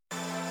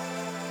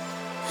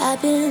I've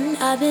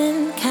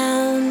been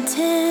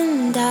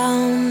counting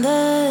down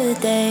the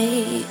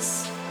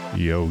days.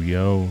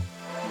 Yo.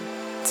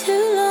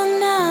 Too long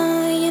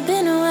now, you've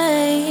been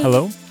away.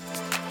 Hello,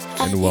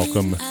 and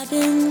welcome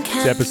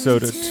to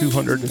episode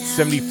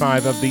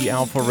 275 of the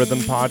Alpha Rhythm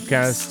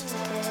Podcast,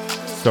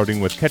 starting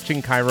with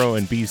Catching Cairo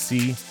and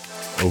BCee,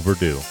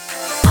 Overdue.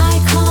 I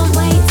can't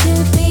wait to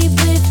be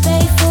with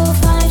Faye for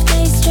 5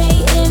 days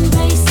straight,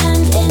 embrace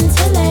and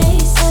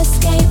interlace.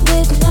 Escape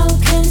with no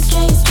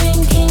constraints,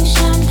 drinking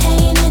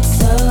champagne,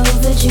 it's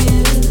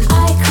overdue.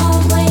 I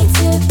can't wait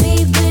to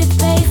be with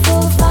Faye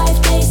for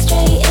 5 days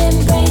straight,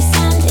 embrace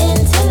and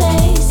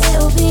interlace.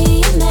 It'll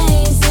be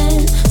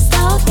amazing,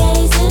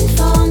 stargazing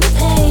from the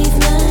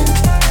pavement.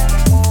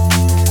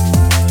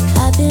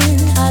 I've been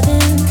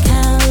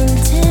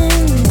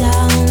counting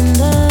down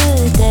the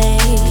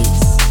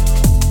days.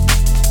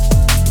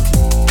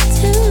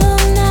 Too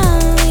long now,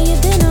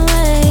 you've been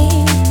away.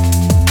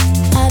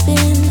 I've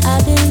been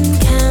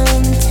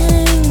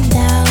counting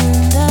down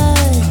the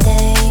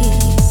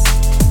days.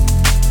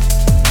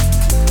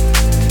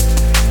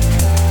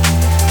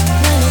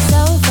 When it's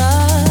over,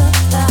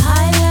 the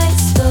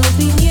highlights will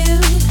be new.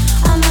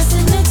 I must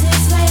admit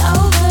it's way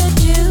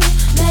overdue.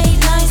 Late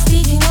night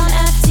speaking on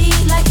FT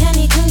like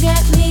Kenny can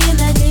get me in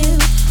the new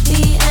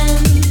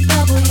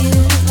BMW.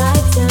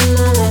 Right in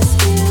my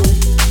rescue.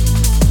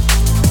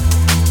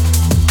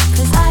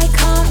 'Cause I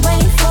can't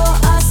wait for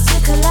us to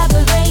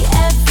collaborate.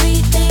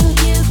 Everything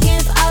you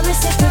give, I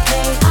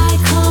reciprocate. I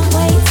can't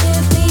wait to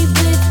be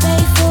with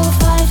Faye for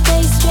 5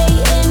 days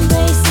straight,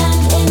 embrace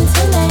and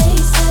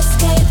interlace.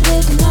 Escape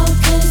with no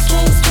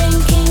constraints,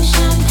 drinking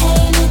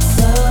champagne, it's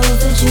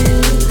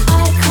overdue.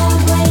 I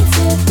can't wait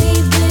to be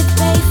with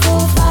Faye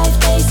for 5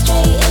 days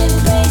straight,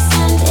 embrace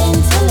and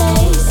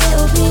interlace.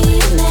 It'll be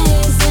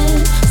amazing,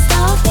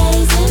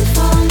 stargazing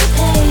from the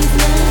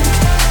pavement.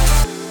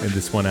 And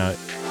this one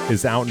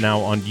is out now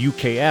on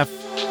UKF.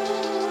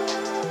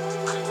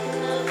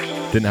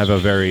 Didn't have a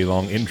very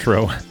long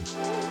intro.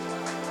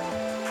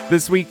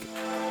 This week,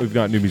 we've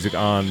got new music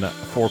on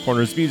Four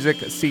Corners Music,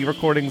 C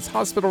Recordings,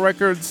 Hospital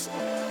Records,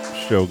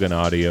 Shogun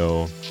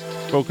Audio,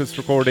 Focus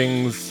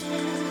Recordings,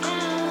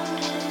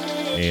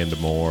 and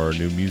more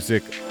new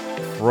music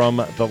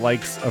from the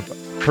likes of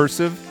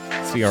Cursive,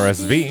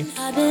 CRSV,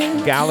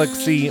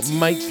 Galaxy,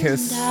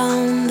 Mitekiss,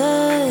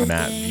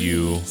 Matt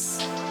View,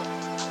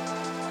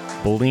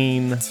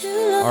 Blean,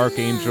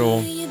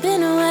 Archangel,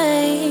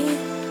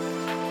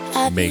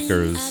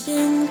 Maykors,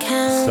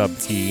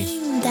 Subkey.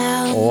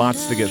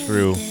 Lots to get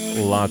through,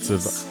 lots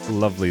of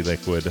lovely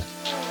liquid,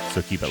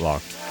 so keep it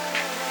locked.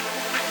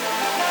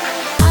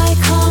 I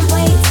can't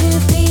wait to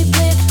be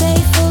with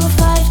Faye for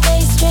 5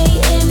 days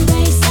straight,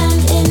 embrace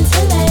and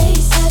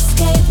interlace.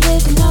 Escape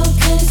with no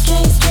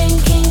constraints,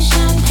 drinking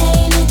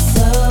champagne, it's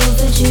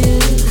overdue.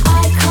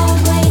 I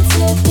can't wait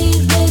to be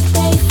with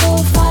Faye for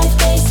 5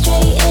 days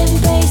straight,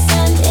 embrace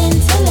and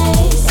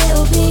interlace.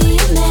 It'll be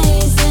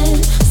amazing,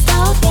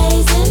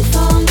 stargazing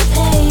from the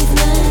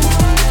pavement.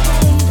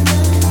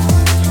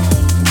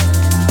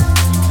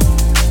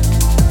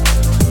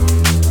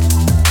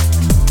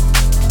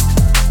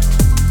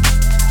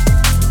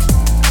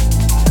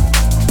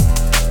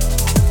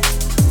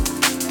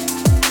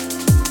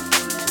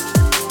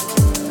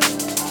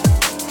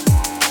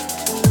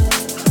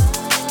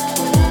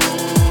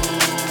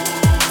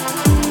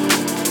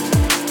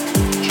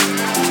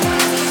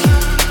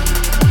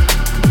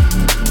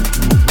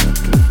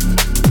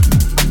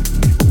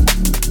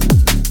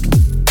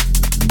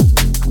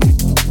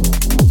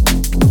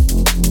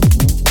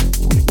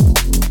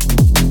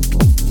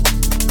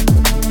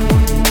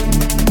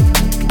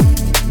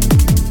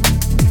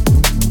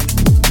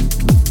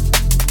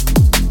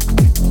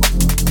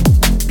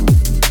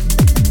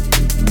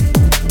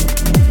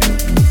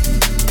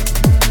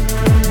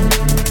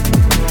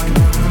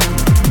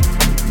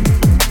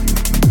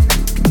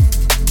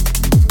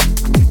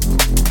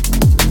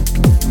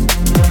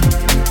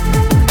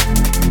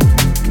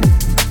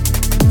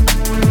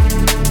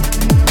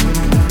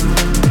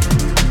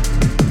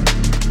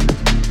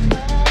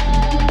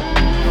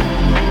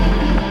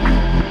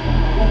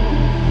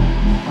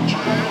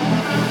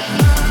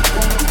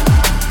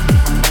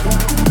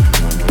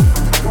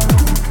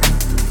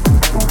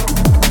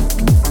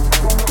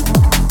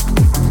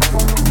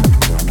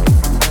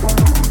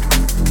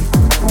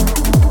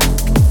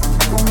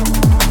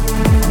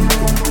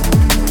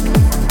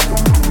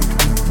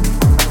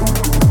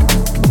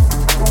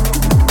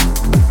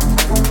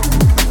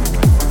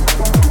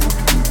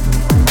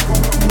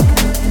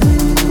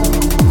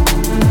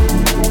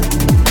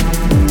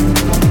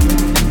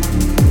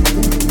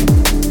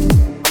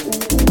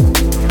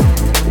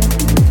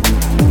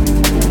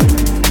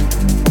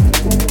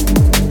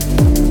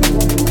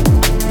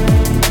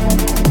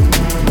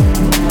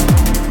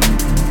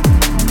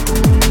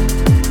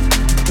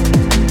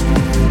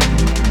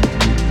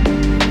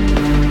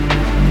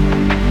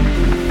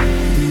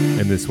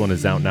 This one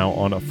is out now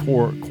on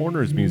Four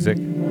Corners Music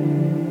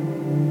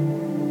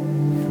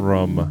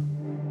from,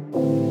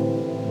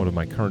 what am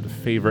my current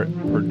favorite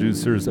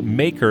producers,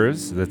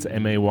 Maykors. That's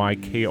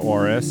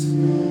Maykors.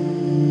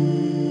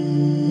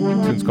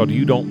 Tune's called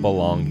You Don't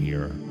Belong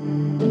Here.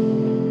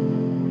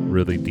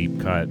 Really deep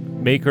cut.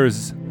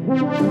 Maykors,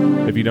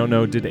 if you don't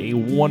know, did a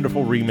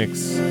wonderful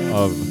remix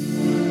of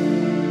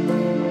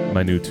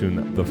my new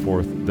tune, The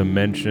Fourth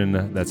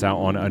Dimension. That's out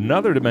on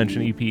Another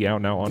Dimension EP,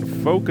 out now on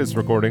Focus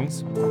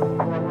Recordings.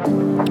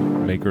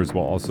 Maykors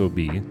will also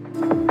be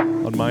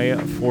on my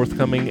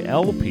forthcoming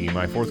LP,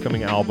 my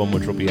forthcoming album,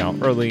 which will be out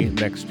early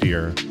next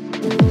year.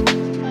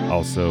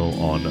 Also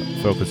on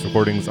Focus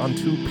Recordings on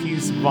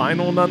 2-piece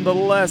vinyl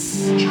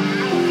nonetheless.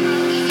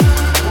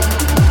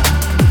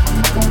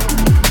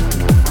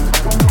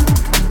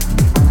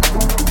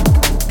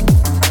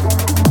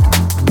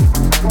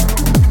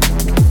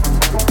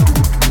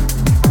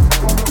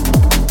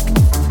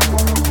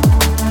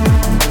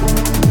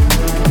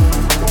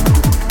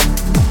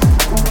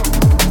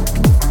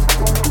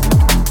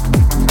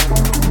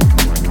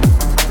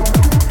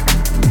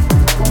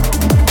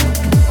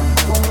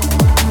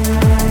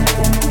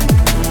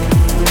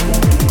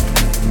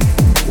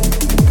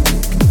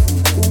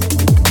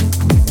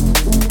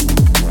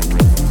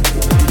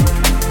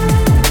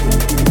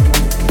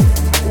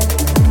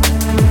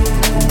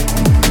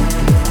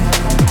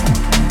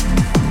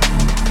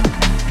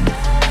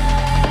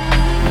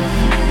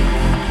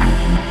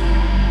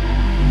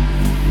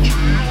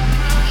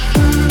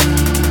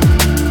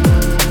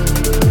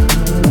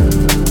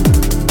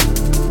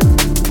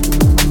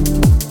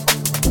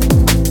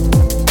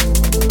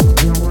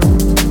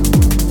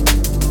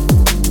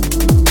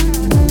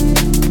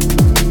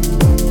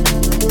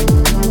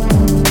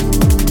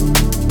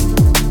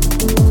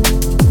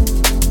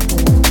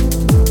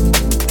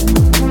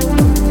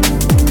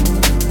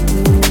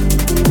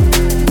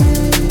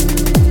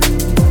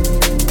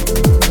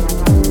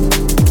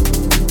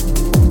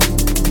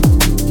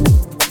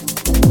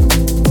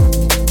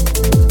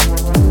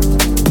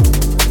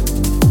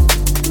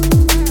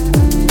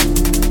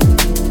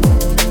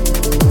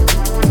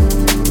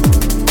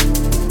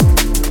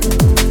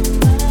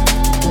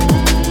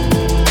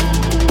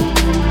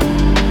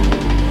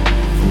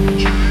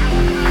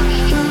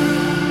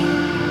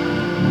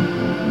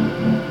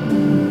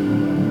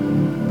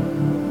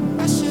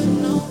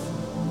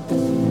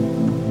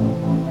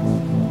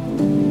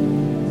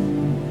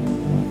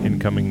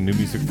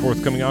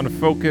 Forthcoming on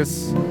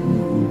Focus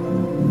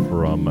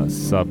from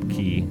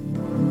Subkey.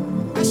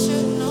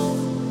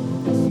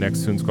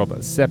 Next tune's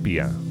called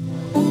Sepia.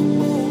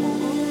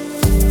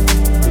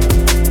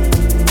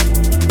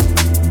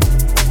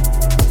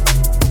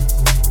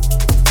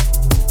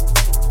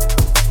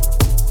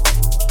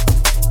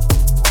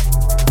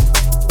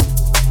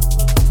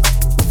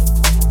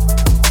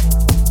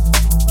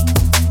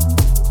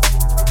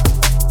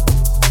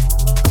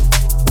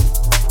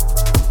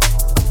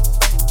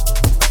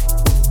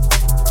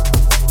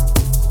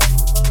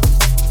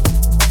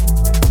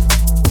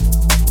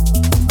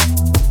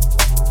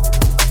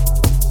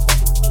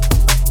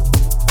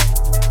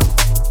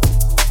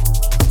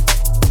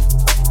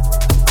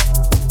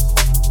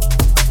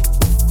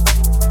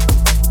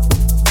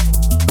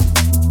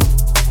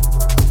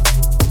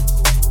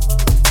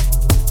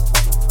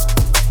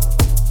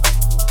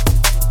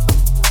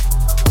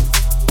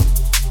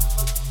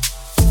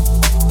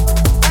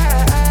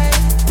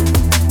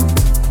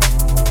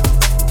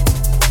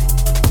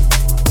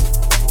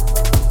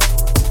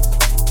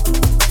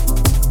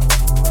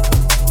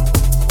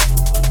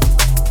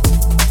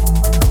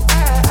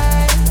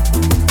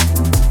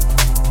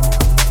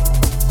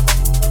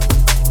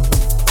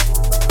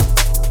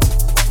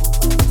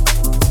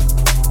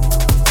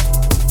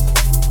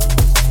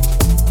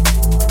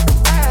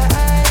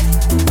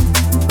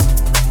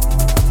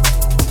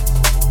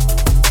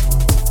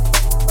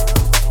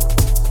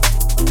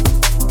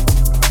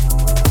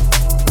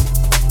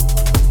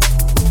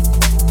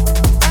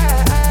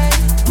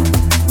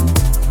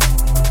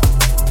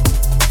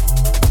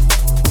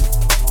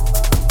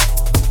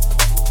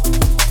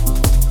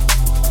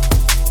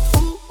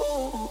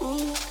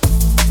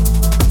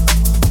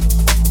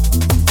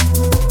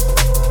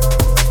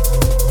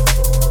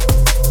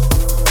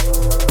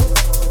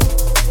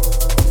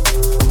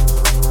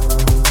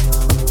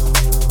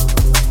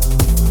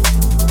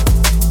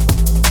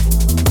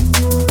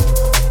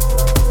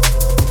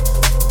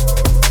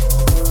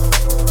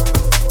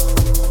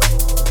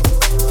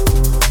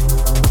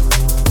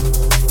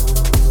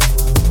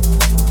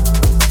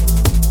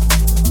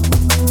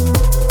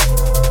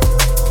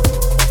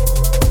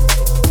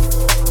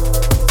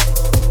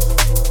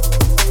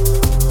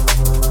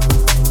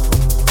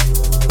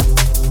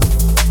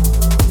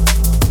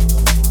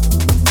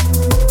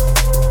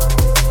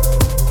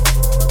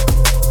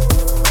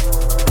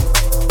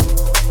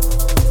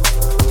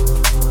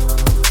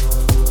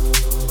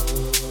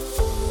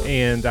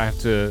 And I have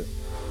to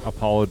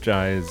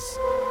apologize.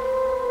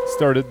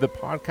 Started the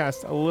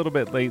podcast a little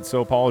bit late,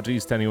 so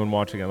apologies to anyone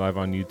watching it live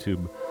on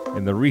YouTube.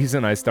 And the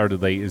reason I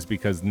started late is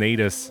because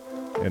Natus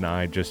and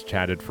I just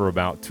chatted for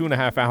about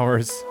 2.5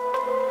 hours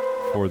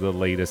for the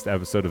latest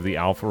episode of the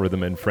Alpha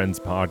Rhythm and Friends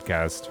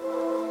podcast.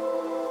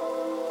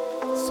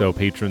 So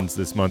patrons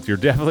this month, you're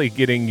definitely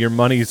getting your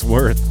money's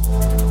worth.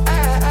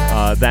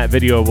 That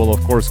video will,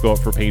 of course, go up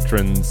for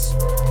patrons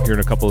here in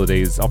a couple of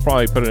days. I'll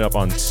probably put it up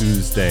on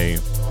Tuesday.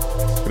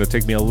 It's going to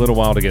take me a little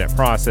while to get it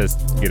processed,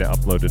 get it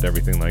uploaded,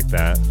 everything like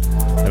that.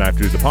 And I have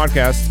to do the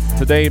podcast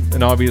today,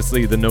 and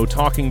obviously the no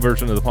talking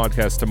version of the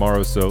podcast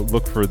tomorrow. So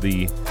look for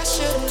the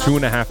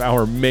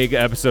 2.5-hour mega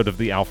episode of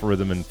the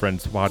Algorithm and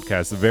Friends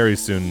podcast very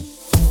soon.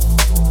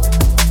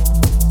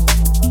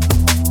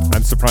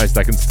 I'm surprised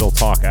I can still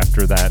talk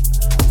after that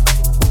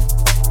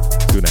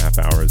 2.5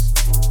 hours.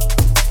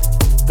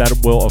 That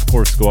will, of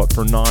course, go up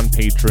for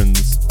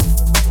non-patrons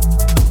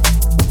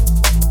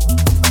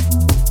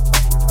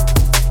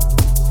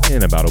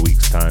in about a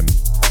week's time.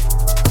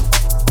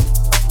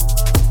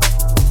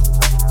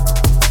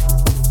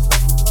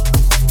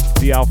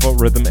 The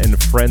Algorithm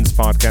and Friends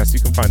podcast, you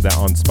can find that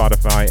on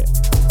Spotify,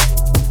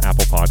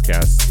 Apple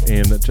Podcasts,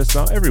 and just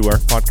about everywhere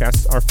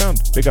podcasts are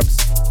found. Big ups.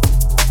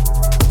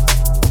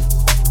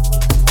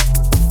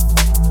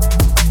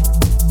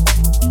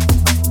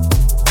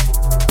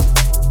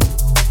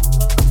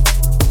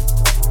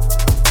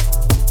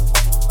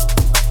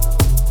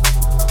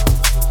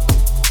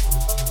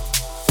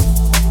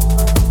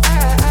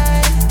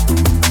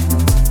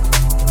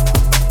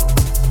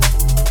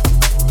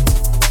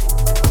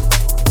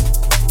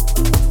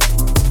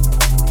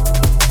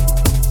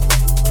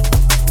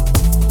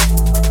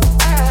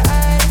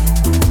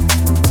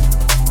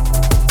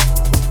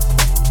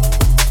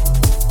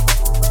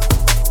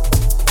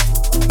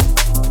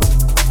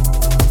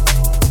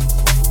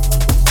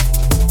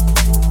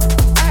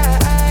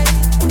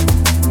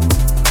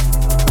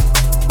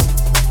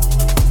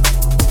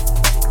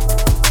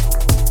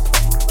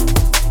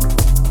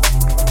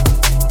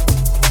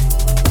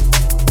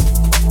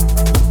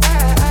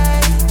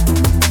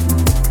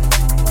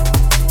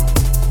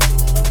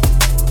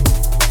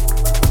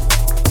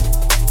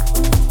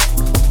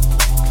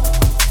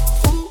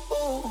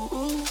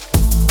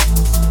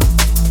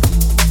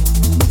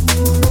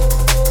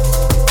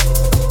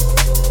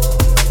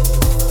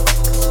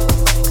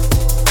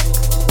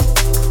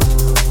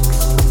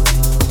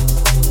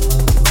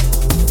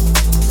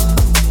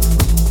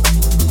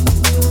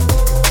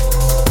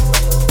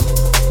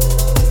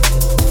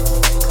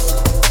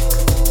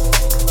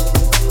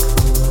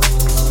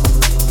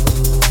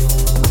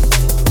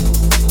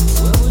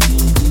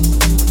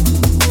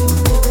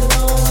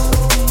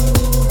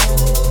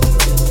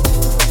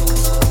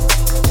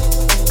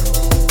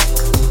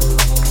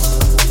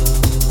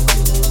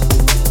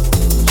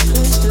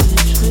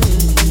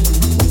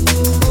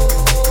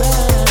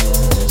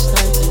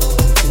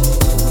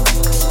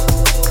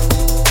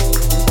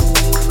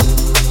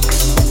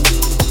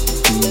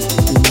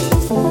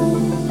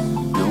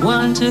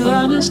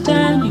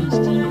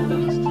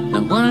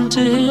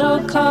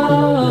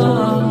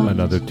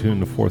 Another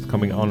tune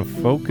forthcoming on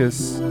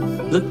Fokuz.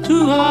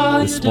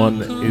 This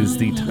one is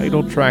the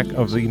title track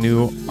of the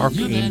new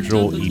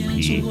Archangel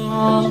EP.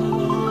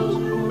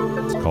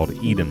 It's called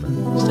Eden.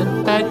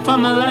 Step back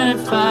from a line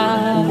of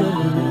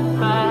fire.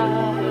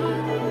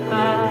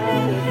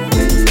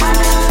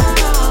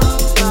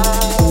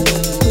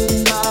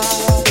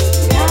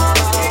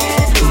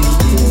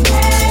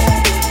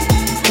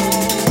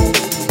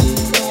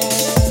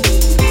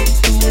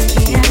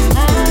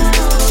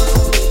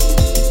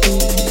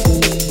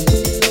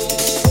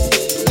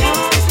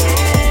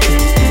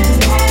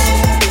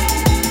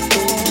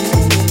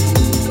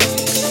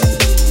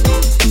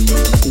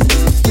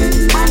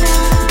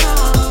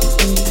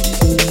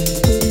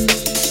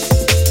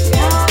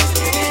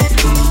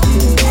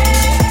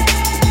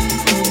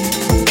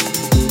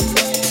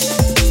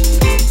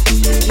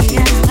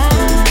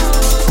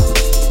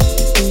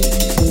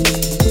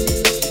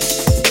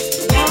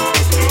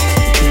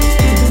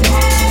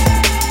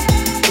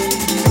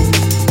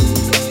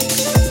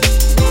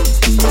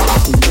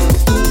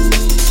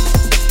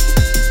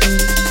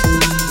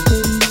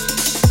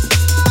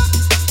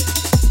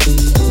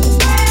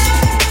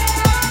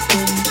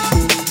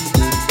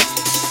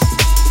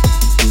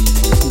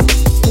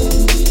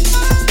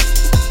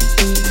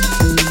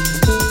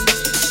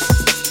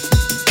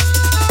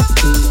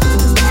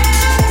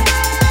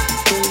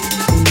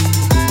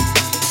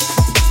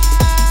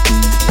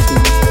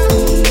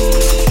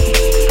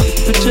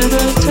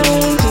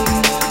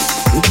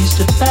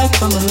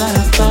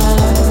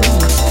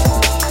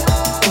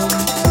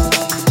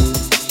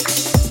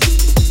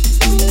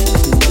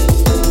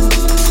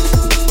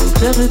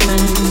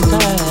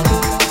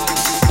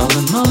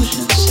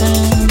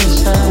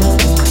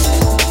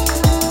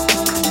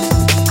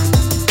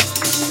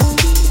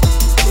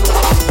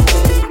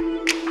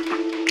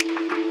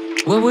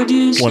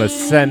 Want to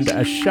send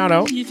a shout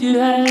out to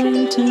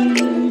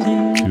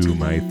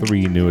my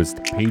 3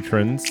 newest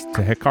patrons,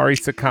 to Hikari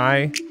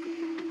Sakai,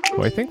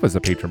 who I think was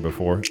a patron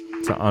before,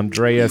 to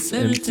Andreas,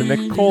 and to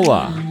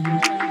Nicola.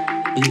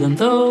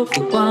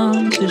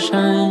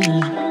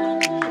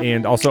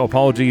 And also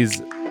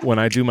apologies, when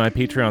I do my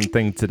Patreon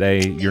thing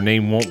today, your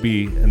name won't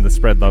be in the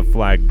Spread Love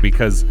flag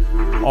because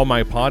all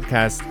my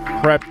podcast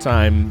prep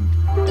time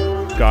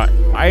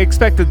I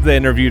expected the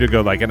interview to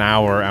go like an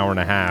hour and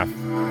a half,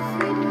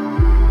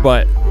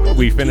 but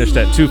we finished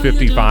at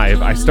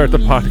 2:55. I start the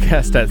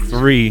podcast at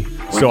 3,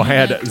 so I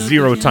had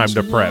 0 time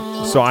to prep.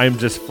 So I'm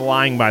just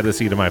flying by the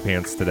seat of my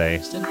pants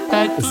today.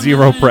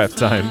 0 prep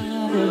time.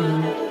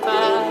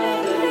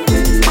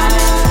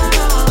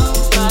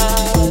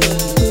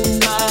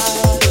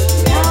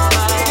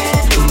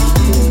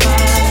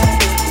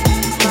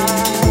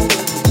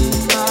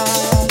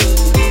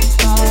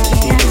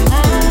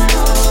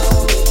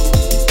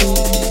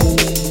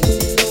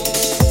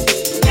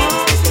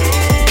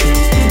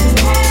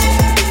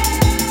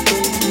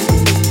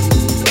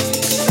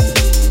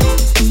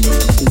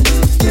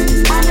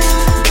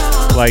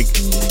 Like,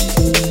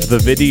 the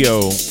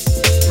video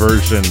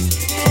version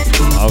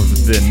of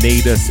the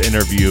Natus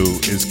interview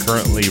is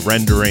currently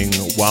rendering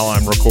while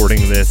I'm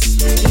recording this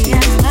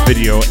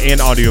video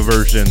and audio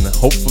version.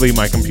 Hopefully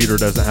my computer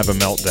doesn't have a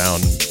meltdown,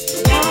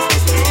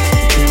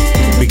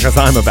 because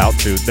I'm about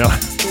to. No.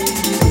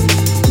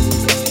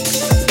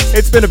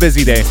 It's been a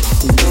busy day.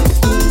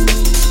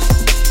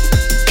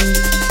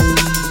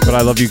 But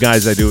I love you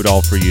guys. I do it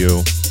all for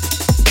you.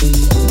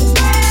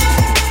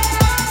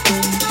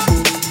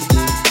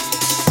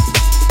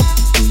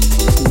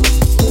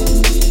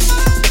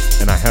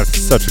 Have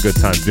such a good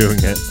time doing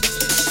it,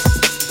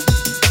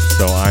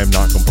 so I'm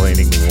not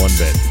complaining one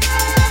bit.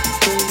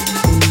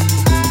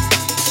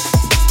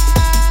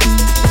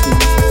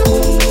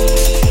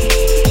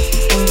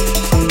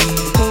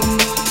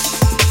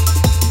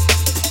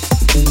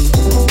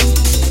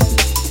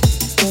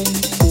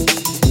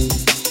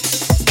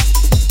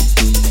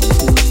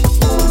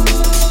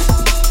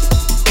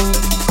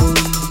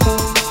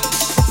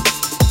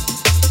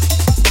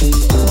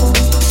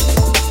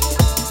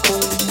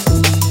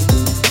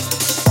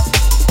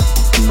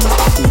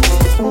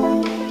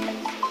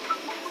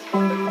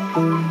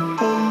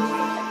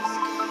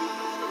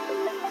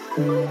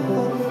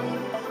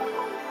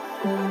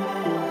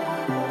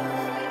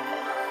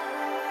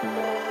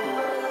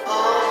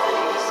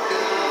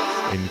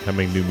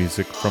 Incoming new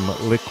music from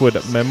Liquid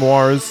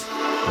Memoirs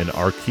and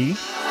Arkii.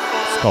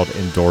 It's called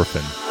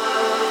Endorphin.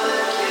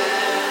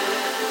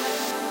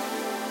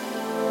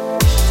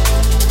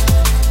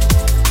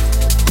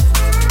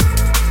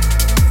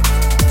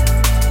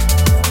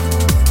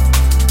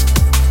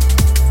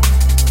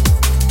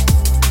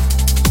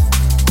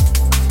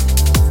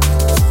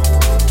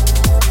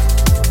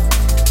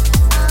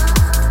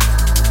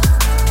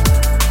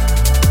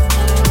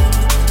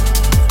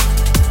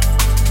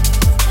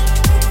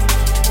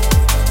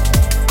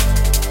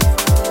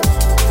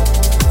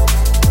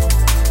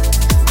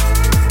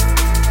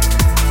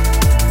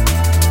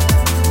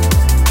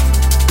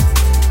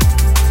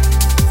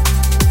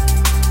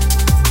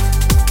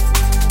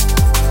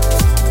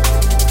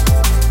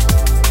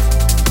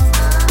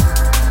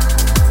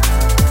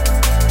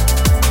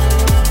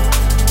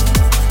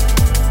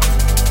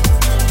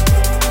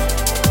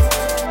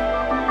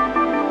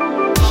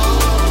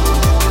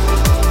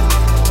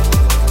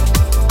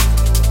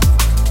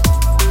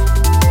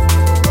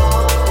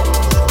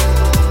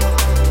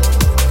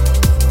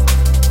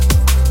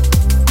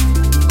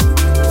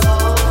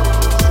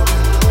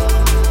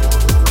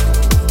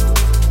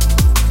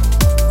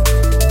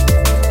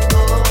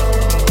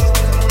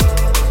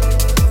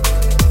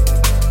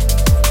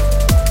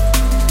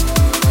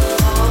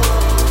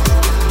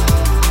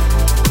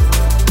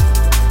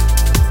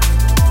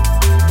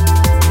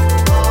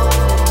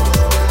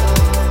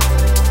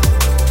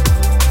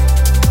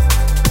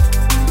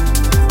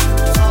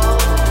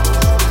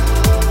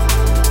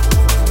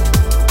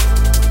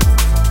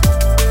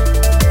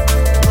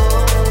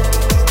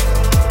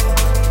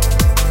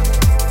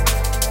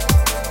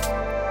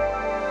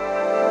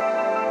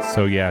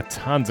 So yeah,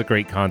 tons of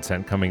great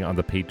content coming on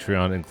the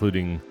Patreon,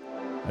 including,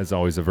 as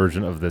always, a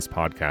version of this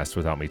podcast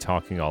without me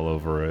talking all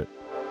over it.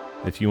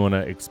 If you want to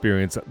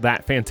experience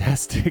that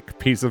fantastic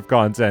piece of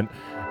content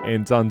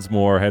and tons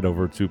more, head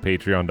over to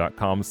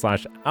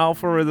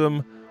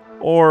patreon.com/alpharhythm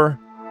or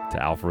to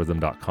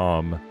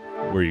alpharhythm.com,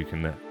 where you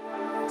can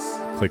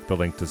click the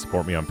link to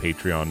support me on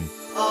Patreon.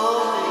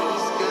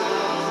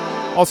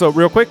 Also,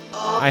 real quick,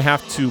 I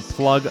have to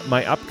plug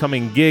my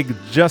upcoming gig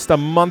just a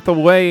month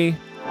away,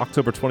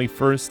 October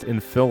 21st in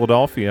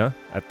Philadelphia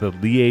at the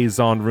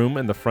Liaison Room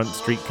in the Front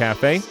Street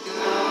Cafe.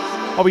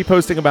 I'll be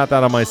posting about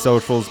that on my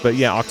socials, but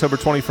yeah, October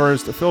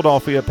 21st,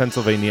 Philadelphia,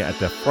 Pennsylvania at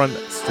the Front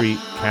Street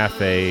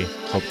Cafe.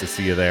 Hope to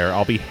see you there.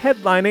 I'll be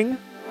headlining.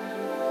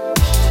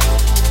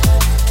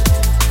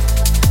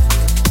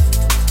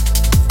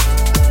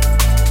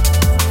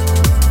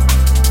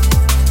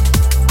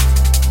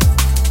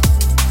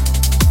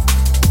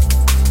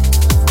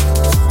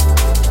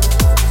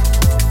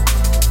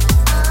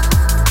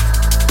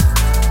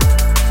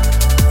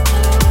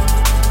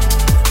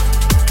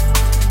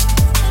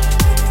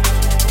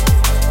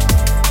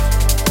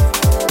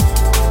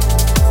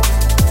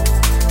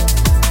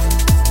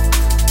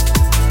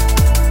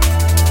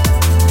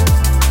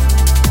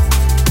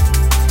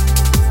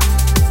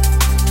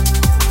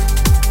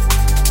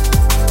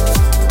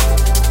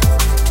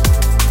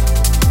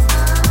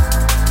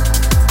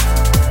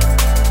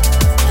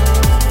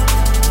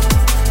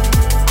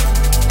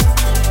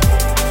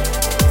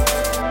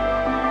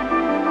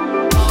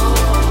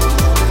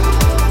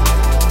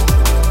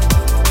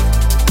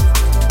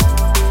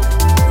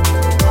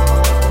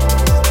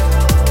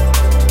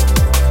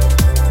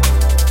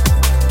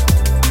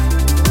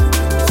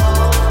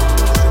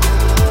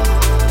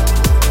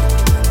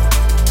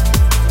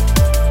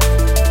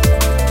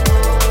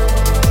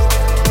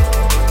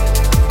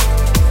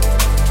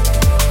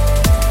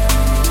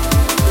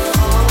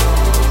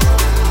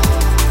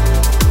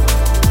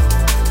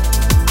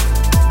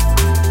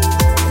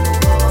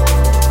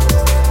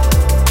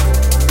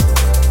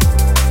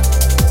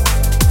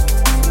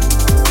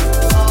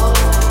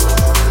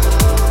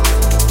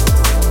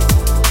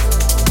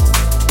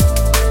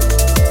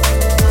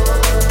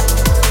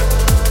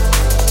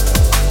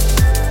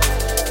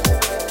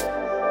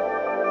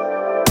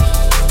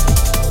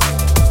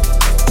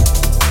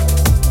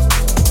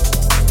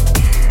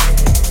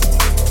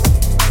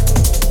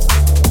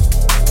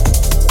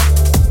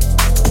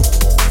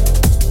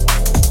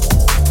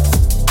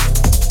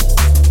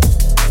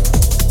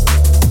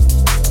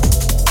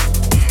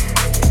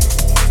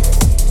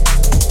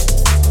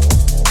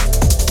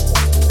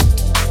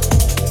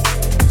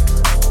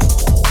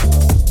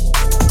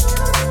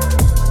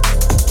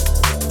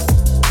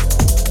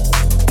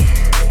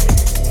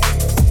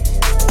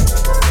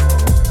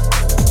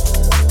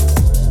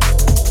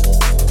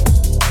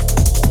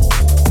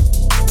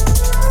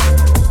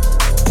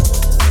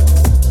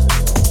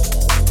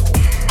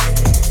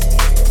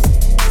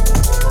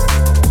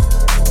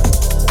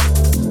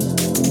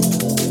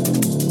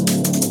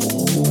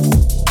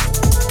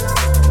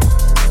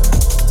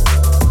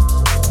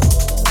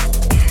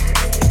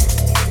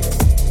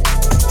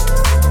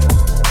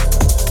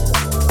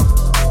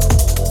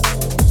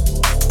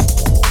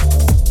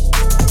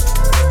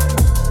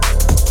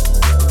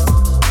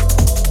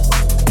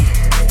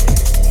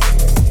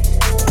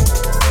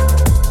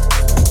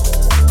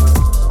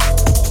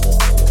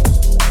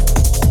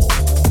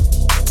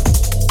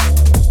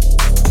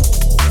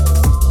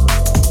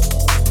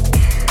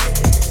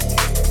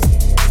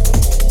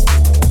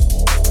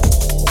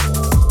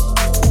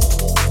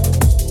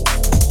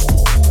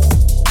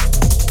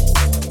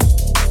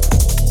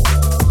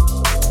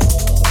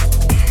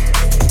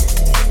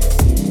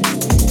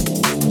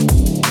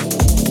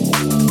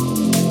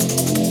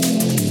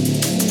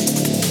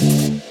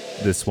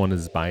 This one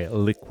is by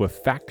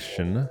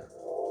Liquefaction.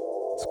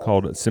 It's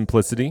called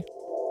Simplicity.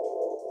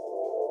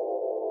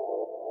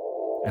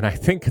 And I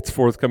think it's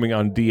forthcoming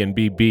on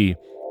DNBB.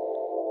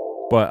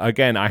 But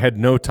again, I had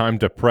no time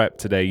to prep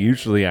today.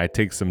 Usually I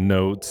take some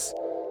notes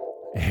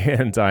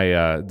and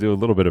I do a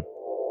little bit of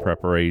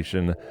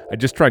preparation. I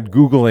just tried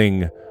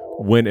Googling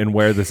when and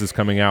where this is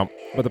coming out.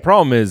 But the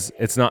problem is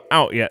it's not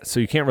out yet, so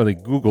you can't really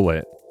Google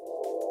it.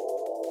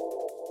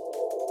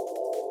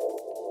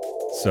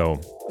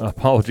 So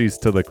apologies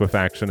to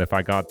Liquefaction if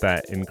I got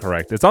that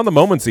incorrect. It's on the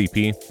Moments EP.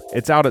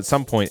 It's out at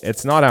some point.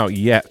 It's not out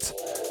yet.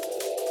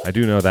 I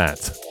do know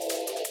that.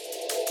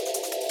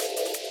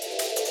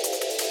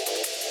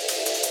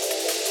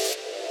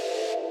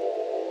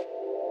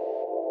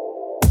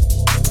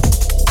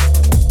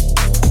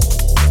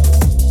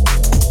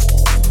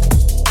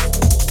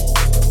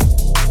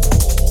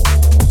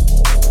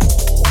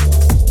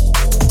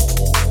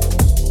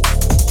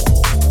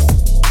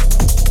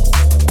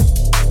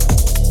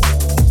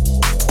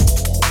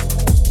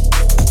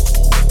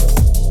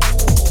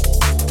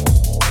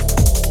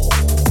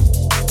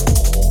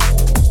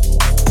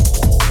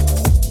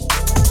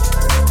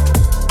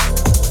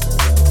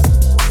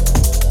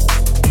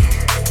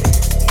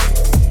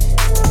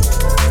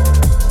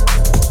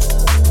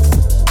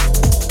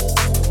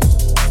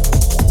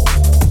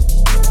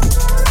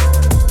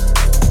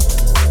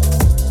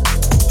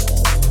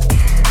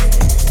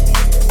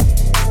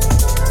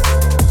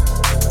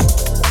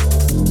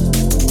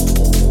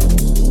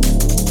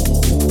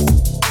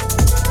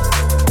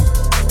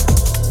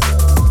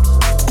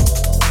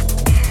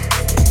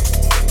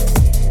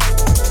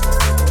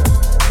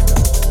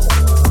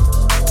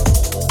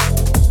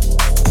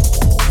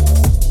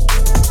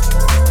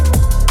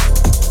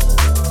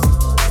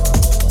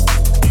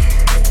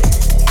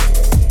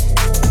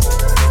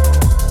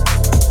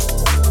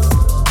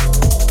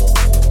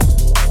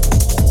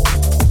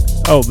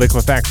 Oh,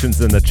 Liquefaction's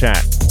in the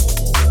chat.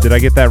 Did I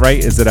get that right?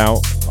 Is it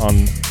out on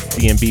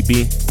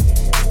DNBB?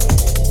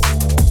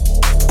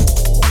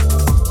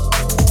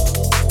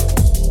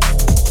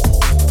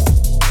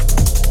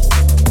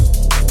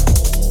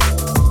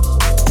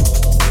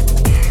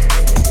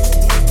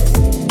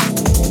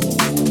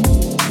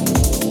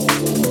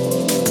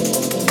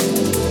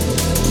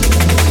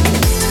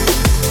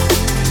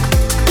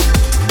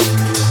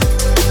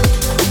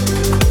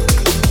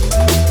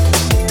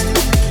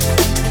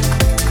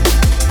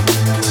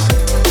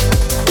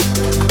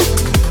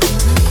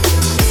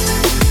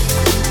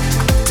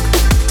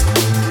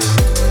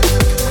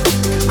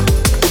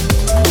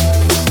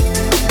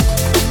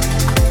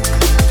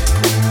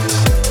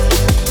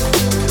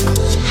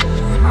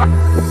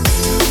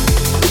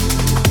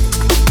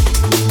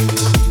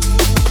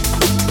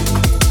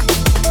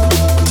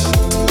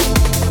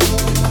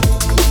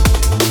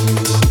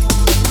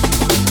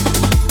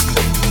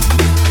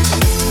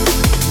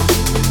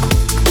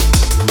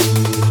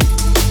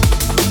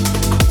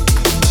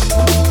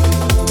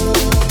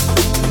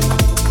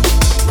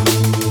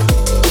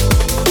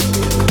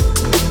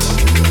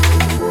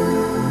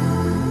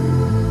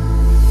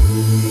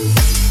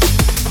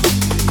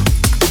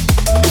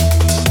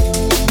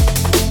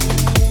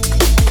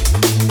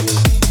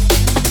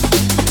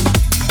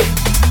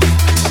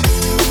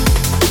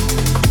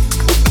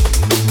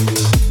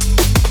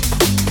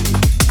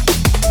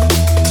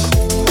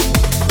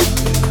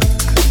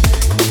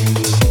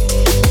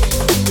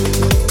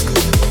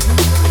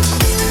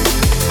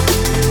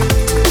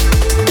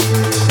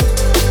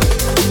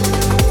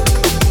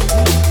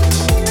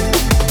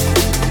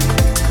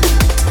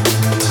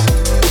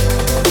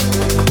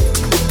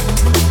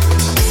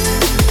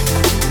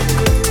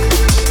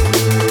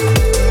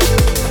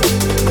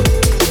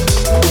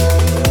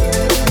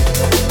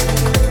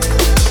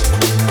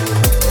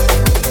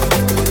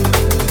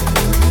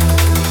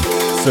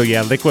 So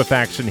yeah,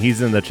 Liquefaction,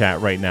 he's in the chat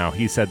right now.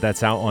 He said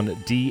that's out on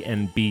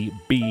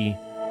DNBB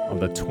on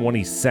the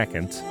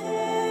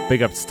 22nd.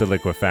 Big ups to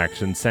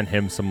Liquefaction. Sent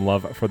him some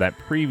love for that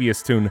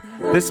previous tune.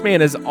 This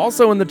man is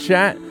also in the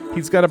chat.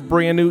 He's got a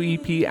brand new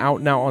EP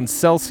out now on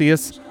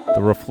Celsius,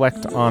 the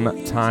Reflect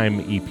on Time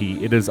EP.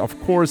 It is, of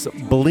course,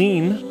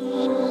 Blean.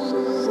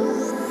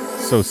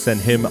 So send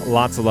him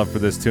lots of love for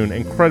this tune.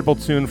 Incredible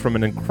tune from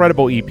an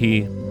incredible EP.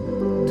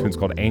 The tune's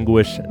called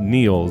Anguish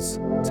Kneels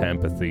to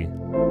Empathy.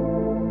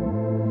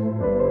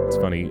 It's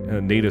funny,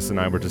 Natus and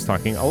I were just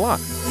talking a lot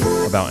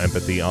about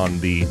empathy on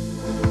the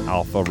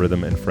Alpha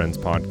Rhythm and Friends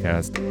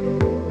podcast.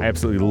 I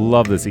absolutely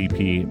love this EP.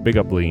 Big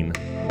up Blean.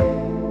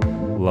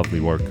 Lovely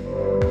work.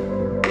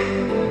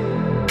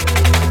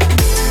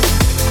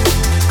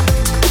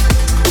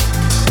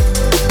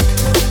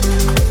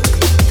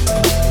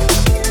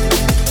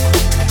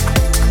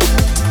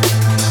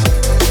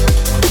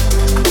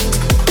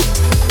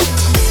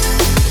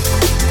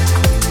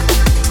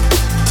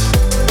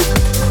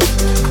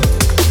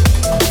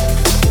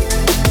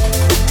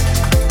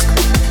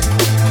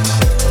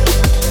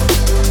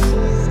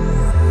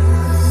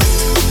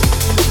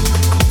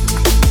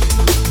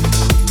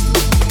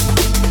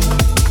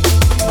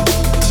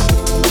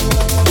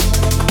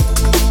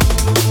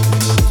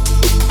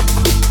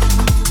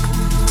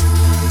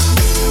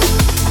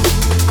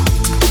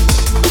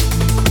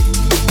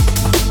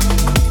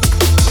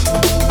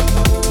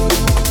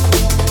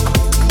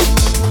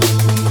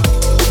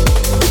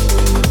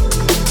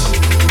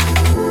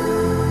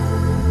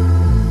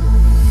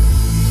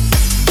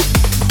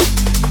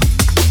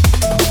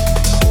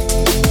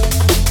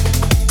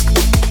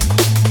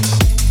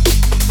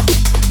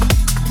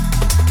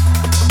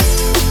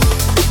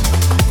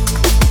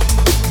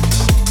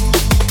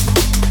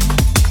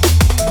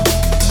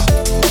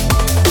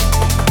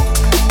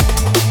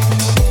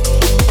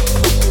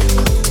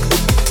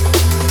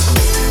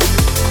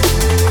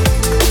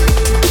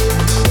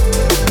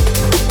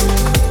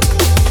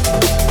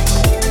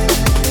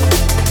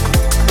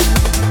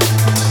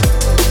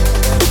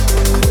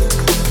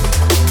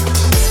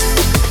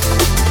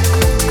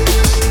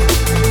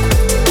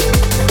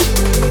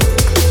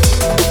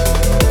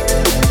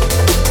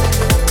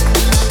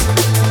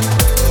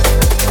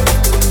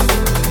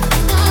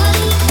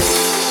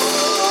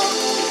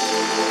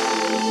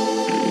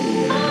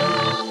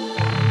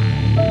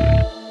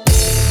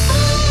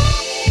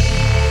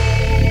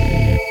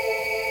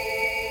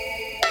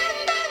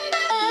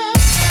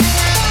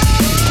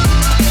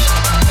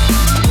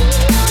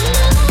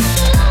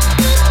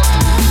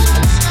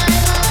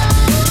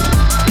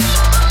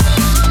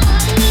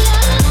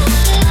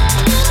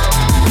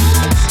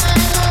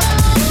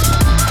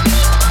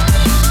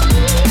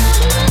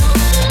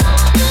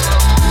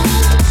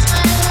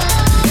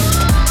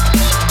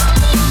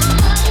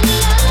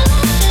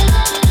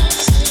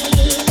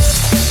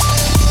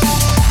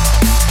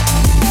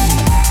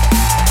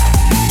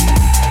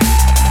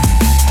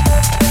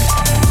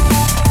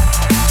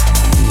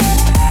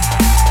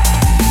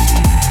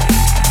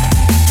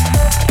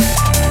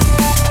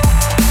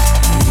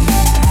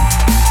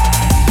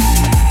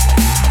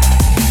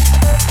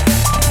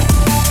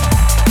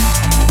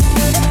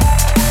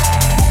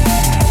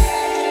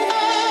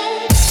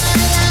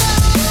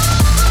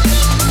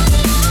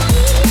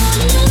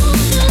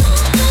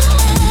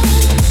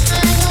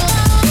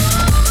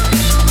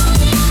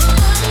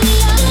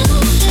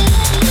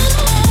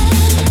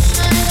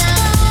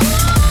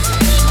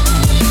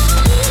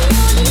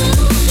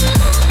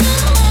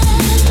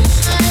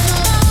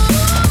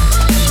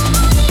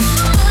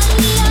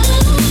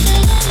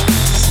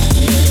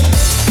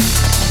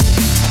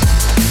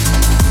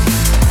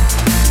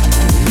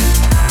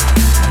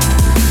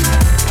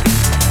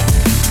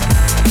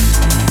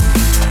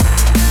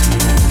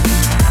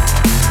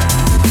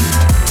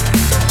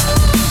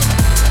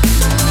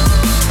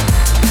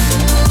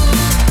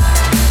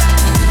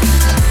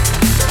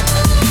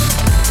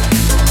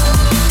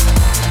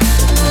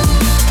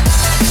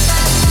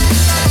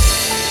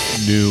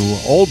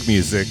 old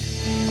music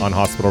on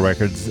Hospital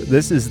Records.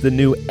 This is the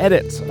new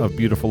edit of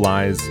Beautiful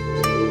Lies.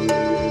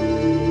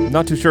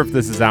 Not too sure if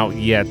this is out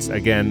yet.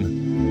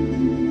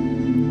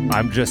 Again,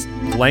 I'm just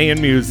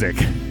playing music.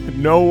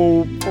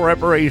 No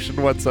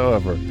preparation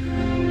whatsoever.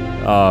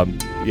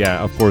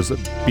 Yeah, of course,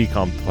 B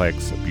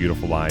Complex,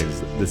 Beautiful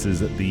Lies. This is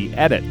the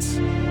edit.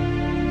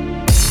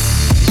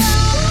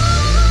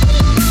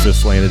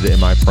 Just landed in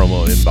my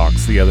promo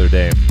inbox the other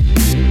day.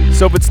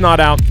 So if it's not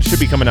out, should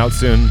be coming out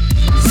soon.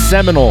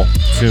 Seminal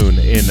tune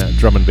in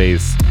drum and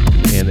bass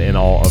and in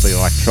all of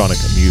electronic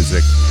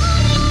music.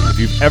 If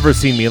you've ever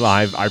seen me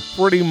live, I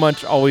pretty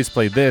much always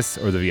play this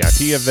or the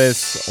VIP of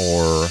this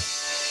or,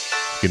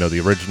 you know, the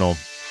original.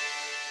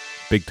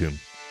 Big tune.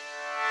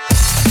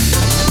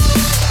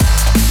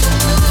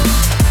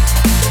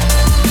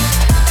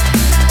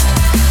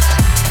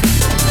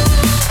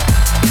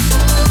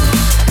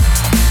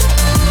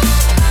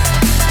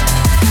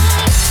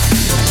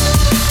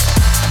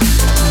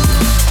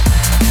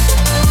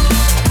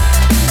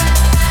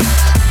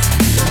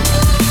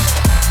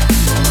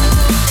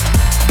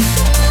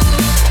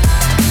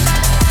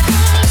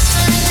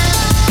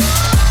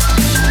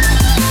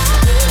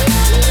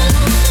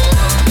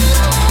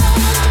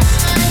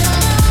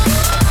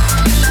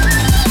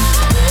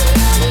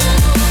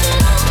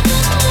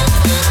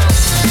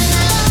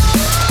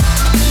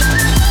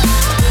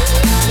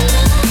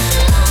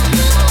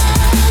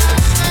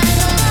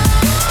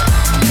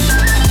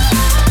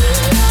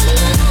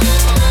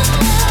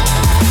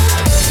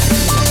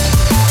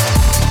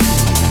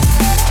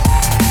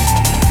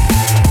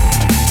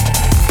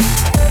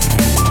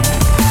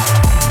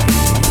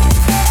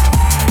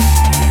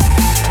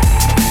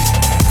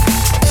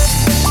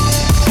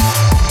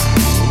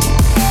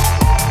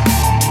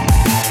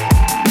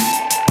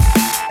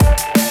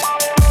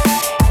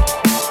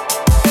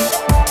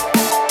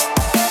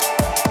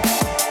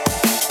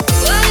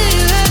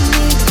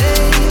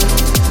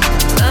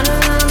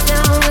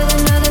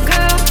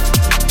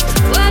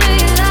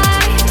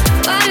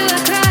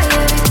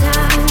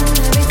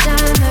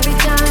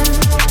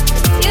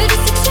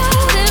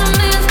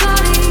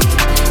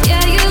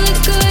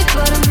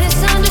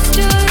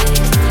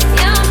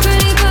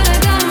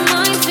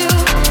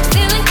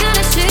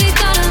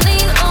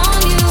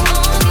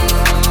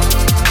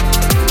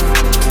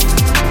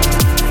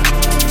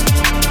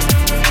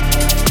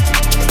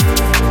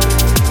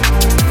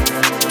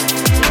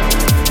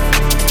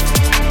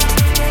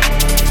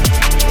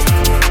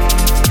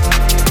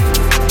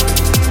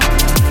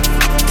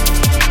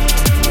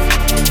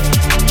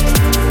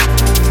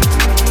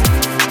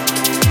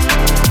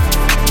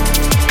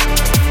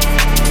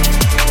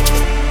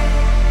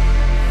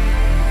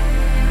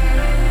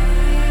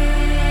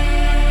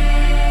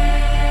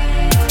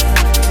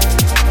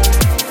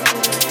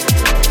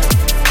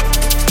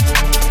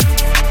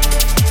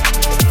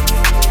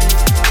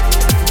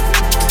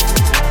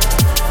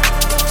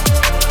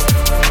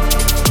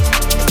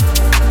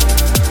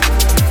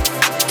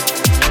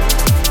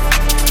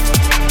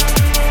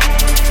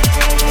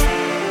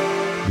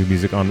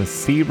 On the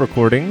C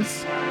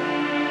recordings.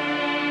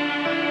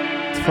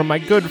 It's from my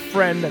good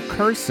friend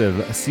Cursive,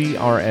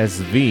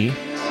 CRSV,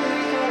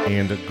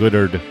 and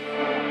GoodArd. The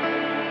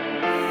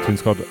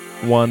tune's called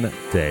One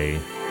Day.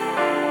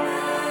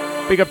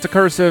 Big up to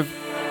Cursive.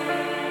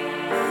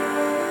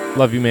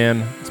 Love you,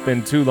 man. It's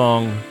been too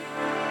long.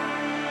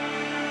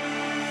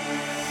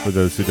 For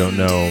those who don't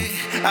know,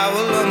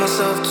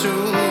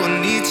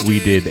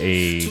 we did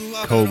a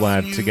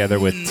collab together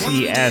with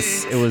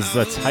TS. It was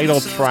the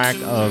title track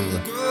of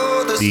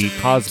the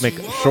Cosmic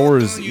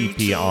Shores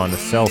EP on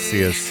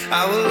Celsius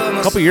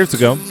a couple years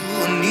ago.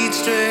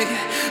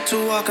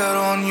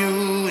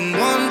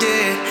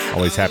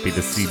 Always happy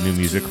to see new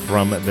music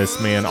from this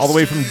man, all the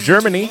way from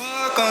Germany.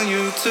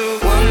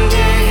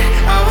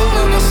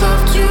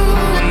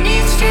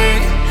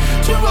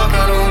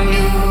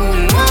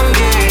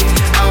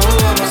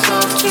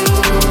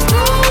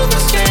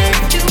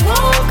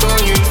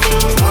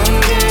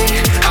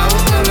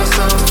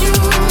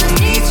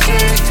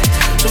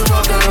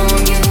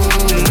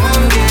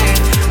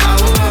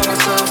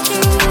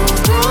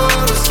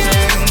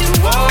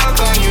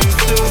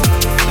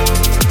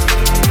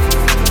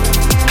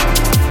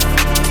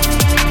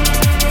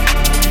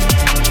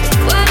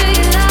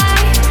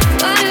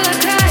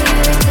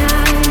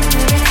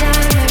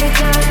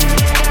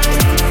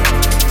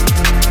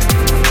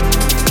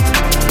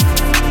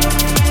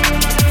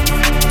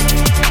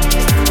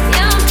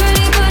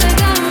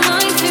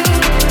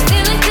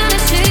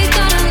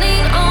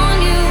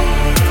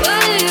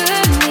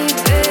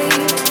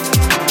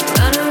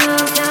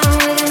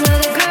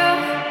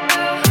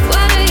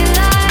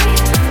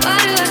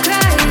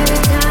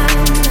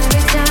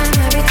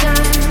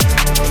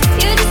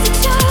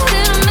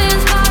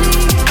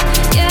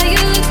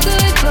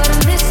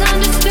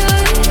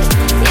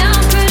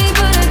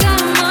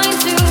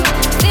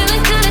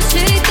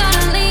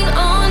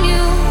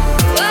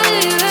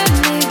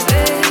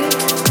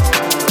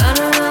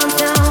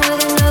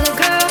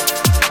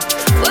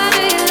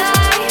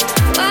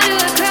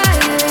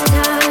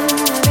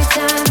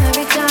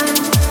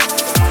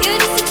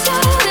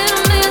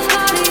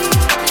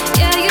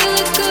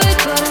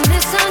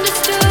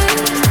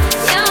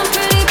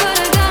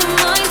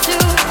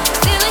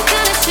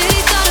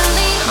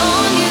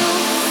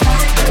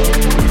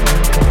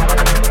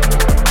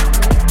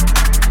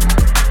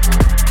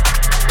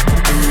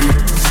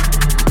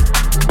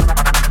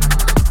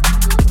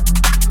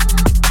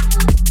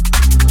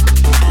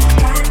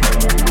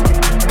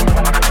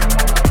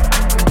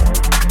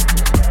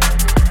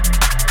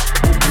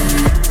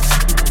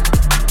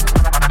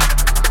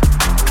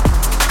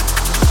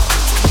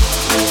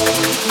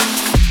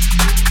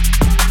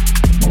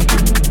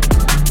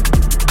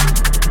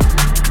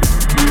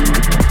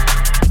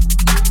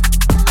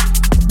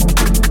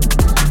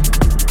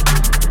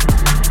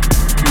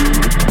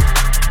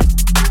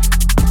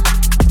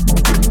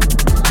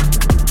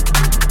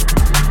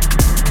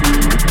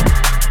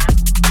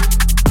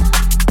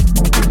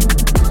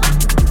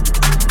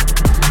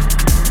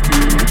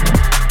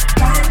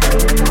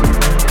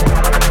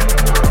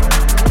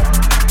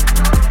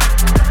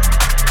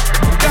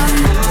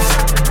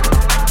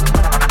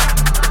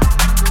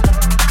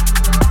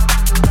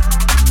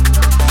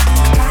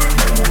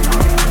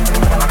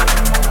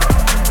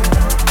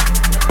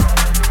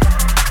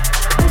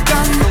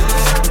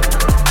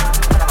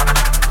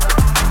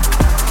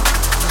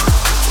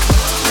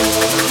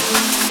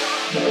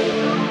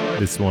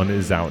 This one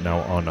is out now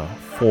on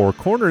Four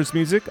Corners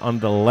Music on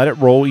the Let It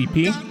Roll EP.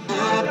 It's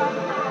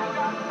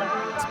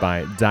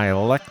by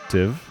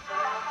Dialective.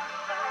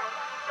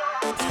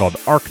 It's called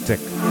Arctic,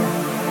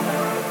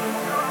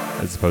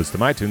 as opposed to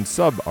my tune,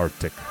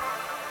 Subarctic.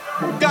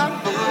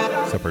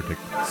 Subarctic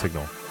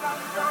Signal.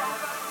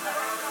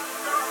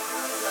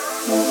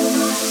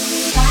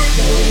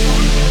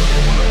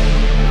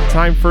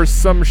 Time for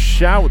some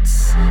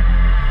shouts.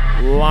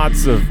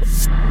 Lots of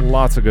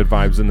good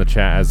vibes in the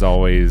chat as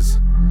always.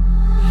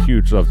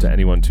 Huge love to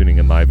anyone tuning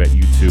in live at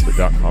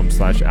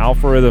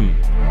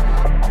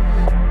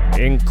youtube.com/alpharhythm,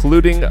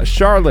 including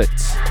Charlotte,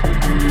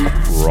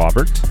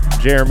 Robert,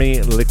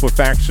 Jeremy,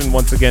 Liquefaction.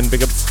 Once again,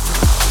 big ups.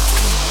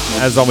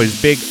 As always,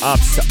 big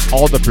ups to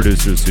all the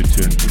producers who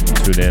tune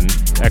in.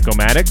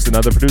 Echomadix,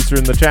 another producer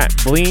in the chat.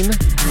 Blean,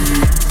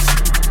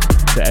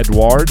 to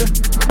Edward,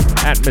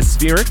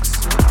 Atmospherics,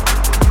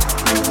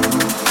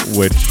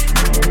 which,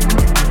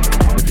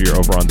 if you're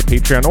over on the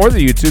Patreon or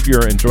the YouTube,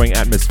 you're enjoying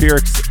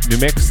Atmospherics' new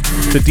mix.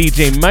 To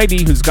DJ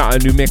Mighty, who's got a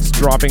new mix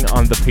dropping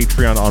on the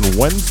Patreon on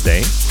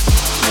Wednesday.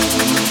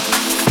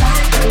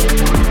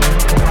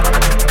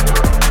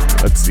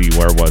 Let's see,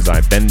 where was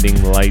I?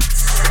 Bending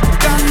Lights.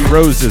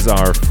 Roses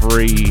Are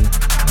Free.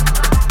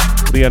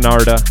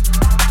 Leonarda.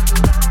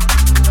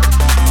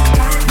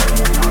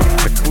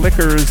 The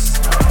Clickers.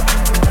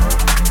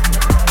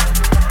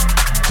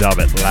 Dub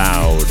It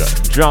Loud.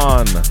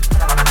 John.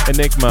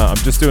 Enigma. I'm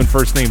just doing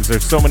first names.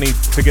 There's so many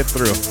to get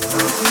through.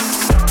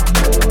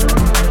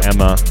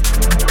 Emma.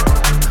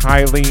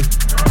 Kylie.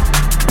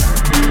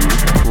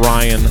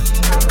 Ryan.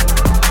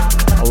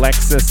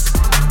 Alexis.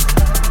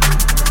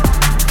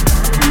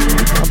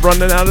 I'm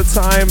running out of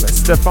time.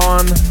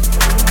 Stefan.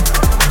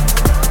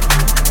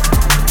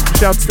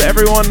 Shouts to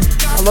everyone.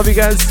 I love you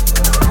guys.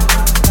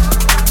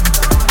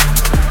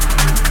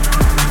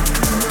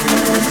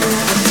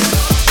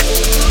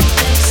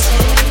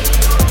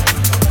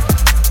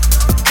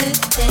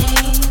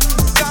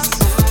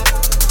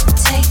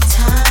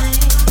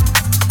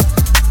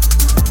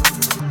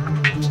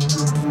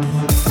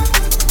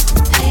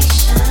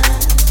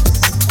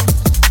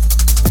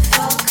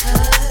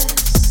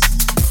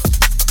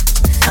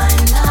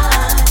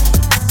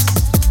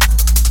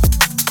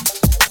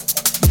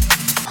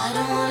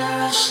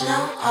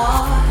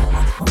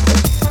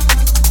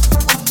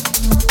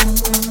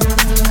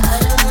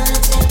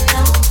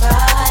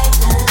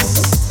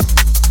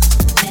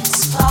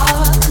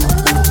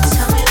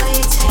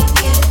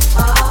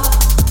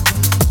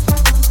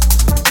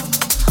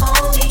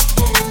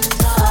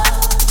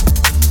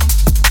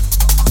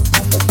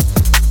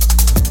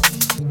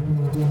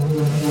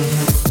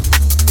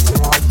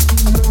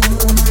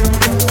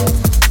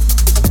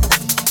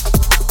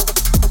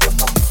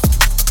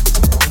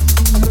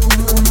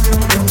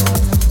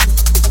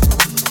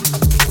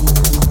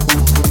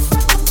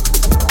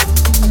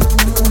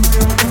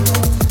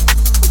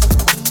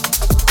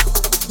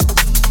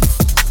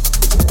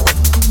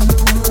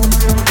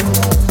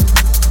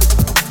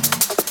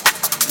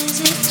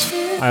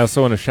 I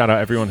also want to shout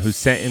out everyone who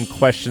sent in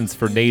questions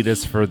for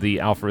Natus for the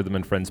Alpharhythm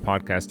and Friends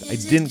podcast. I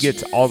didn't get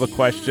to all the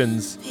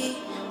questions.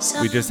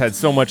 We just had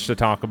so much to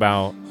talk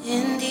about.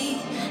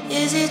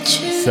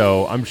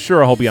 So I'm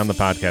sure I'll be on the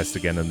podcast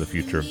again in the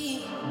future.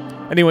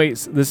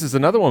 Anyways, this is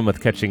another one with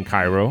Catching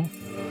Cairo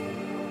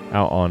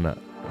out on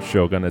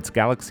Shogun. It's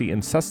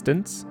GLXY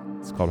Sustance.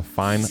 It's called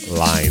Fine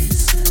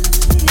Lines.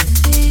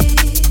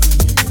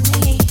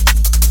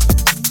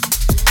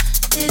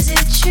 Is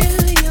it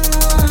true you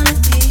wanna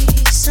be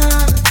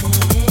something?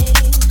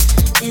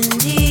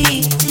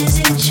 Indeed, is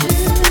it true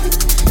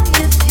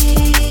you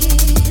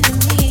feel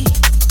me?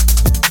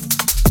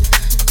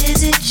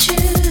 Is it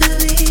true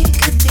we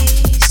could be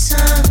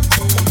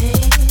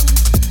something?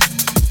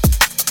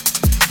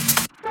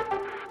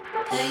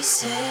 They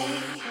say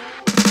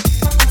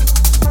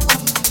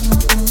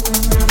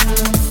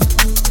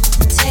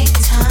take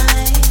time.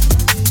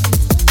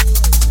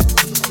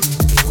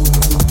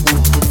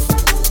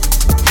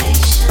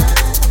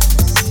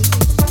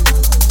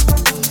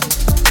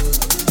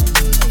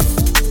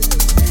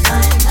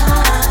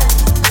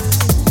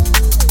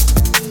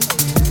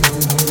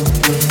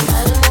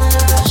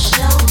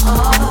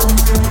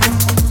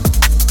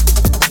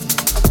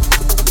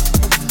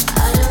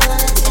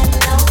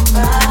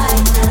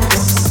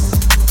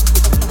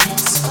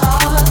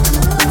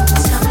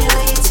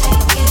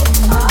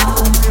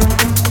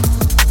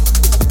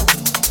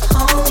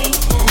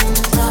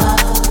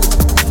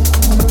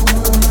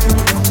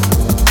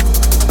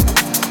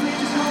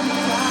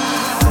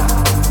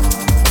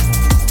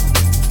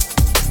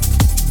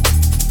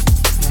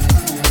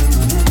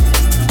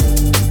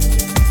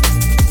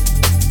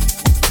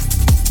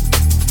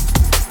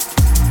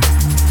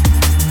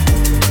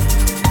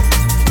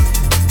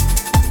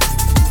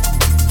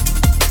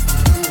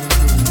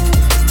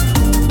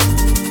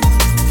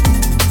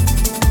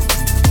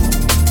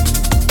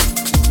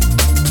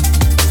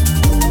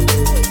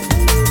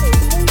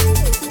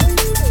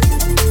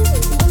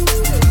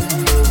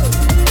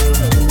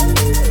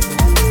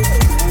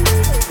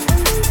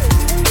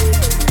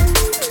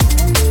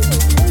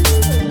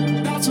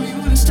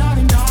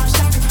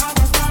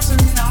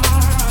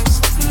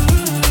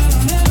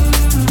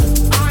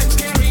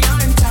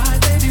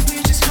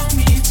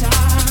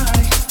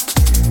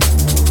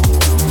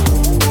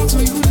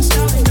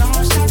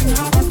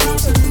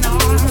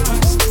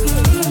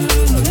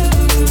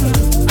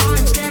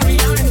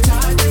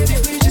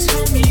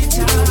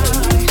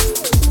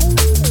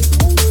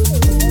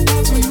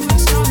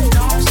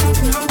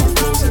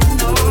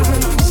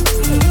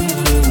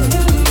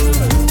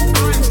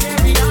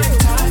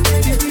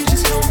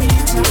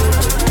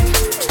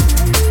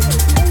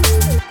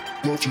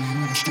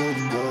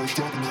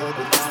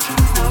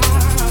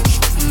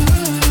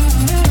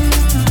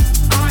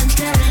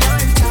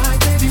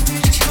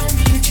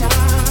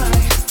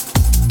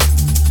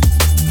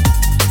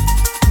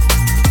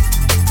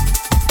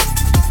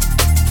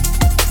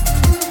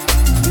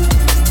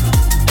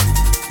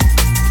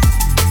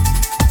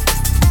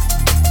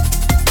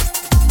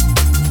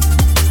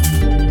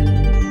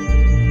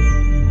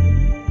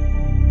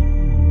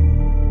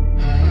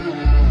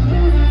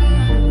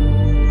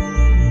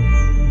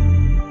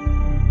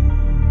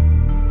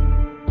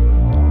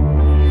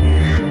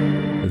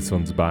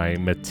 by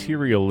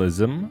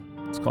Mattirialism.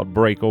 It's called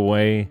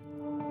Breakaway.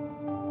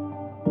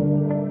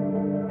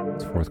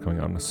 It's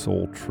forthcoming on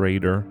Soul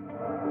Trader.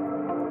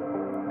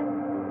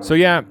 So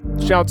yeah,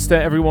 shouts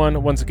to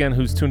everyone, once again,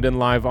 who's tuned in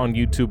live on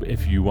YouTube.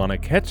 If you want to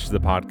catch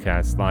the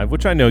podcast live,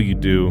 which I know you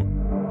do,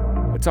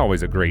 it's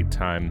always a great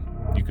time.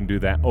 You can do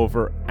that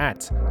over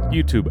at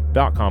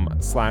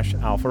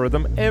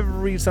youtube.com/alpharhythm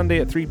every Sunday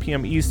at 3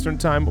 p.m. Eastern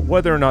Time,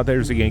 whether or not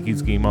there's a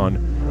Yankees game on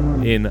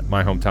in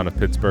my hometown of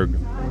Pittsburgh.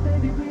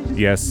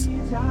 Yes,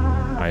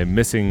 I am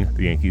missing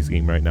the Yankees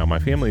game right now. My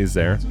family is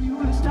there.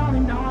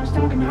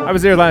 I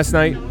was there last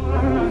night,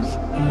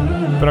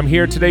 but I'm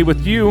here today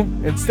with you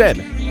instead,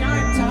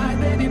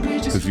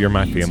 because you're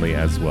my family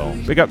as well.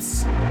 Big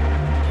ups.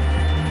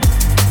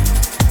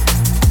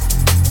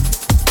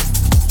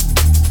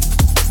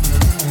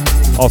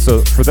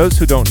 Also, for those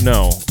who don't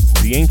know,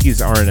 the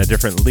Yankees are in a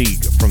different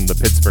league from the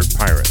Pittsburgh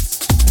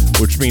Pirates,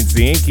 which means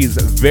the Yankees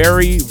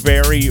very,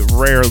 very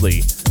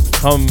rarely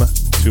come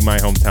to my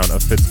hometown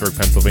of Pittsburgh,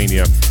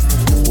 Pennsylvania,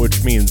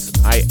 which means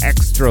I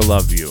extra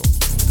love you.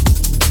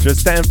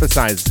 Just to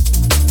emphasize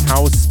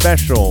how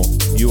special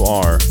you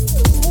are.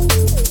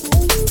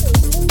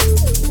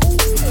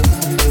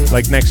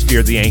 Like next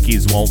year, the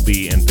Yankees won't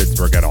be in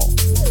Pittsburgh at all.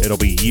 It'll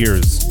be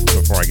years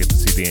before I get to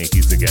see the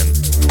Yankees again.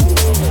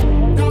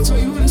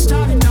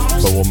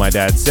 But when my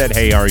dad said,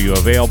 hey, are you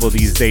available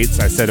these dates?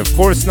 I said, of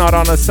course not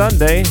on a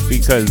Sunday,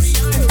 because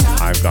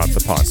I've got the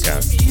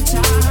podcast.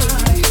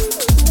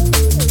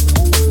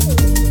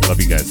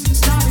 Love you guys.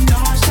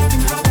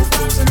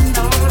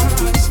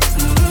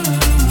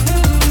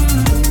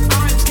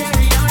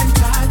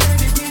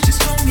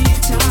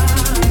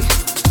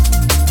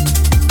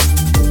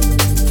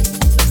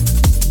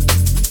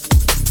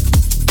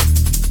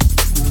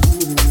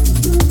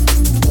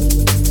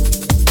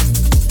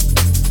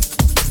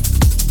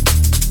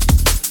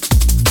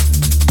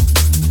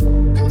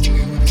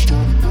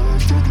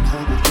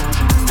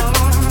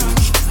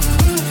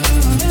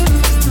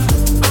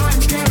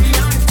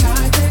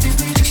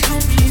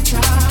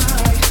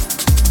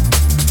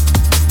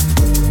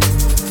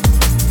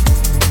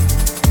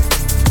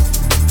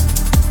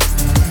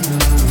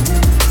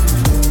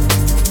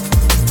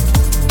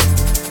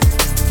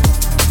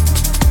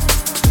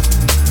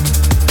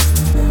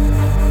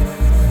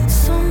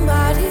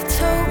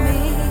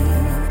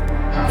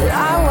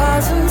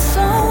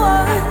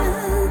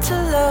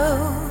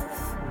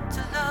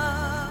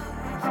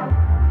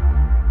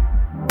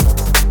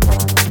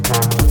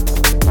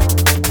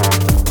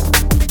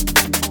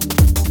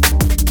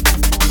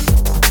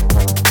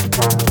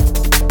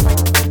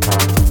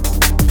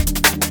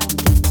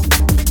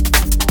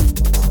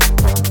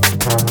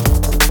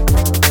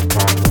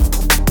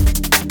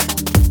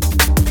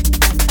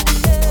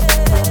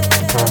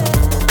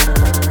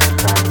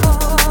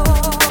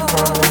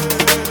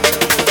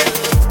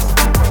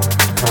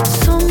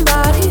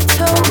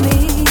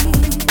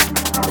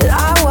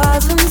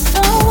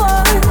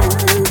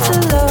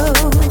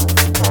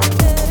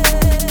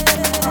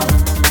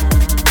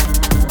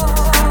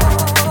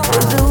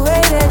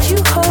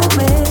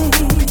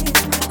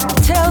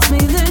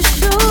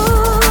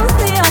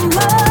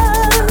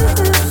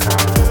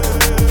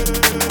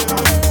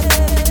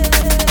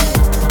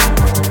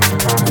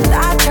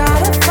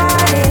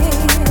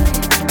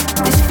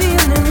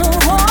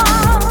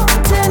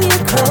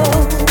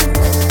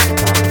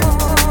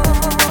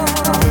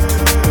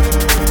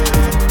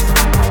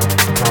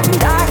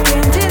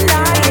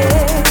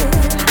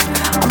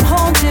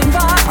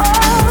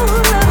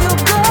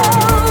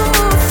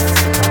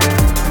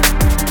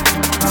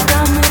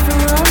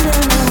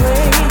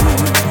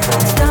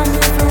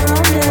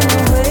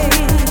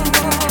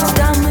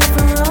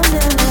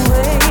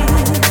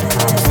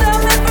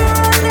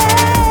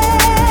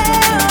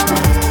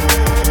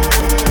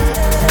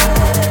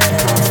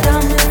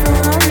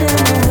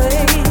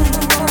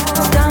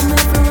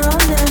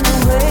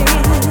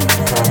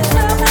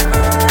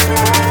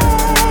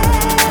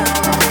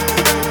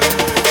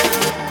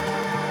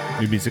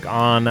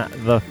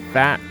 The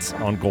Fat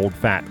on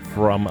Goldfat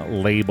from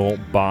label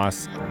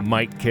boss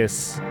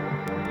Mitekiss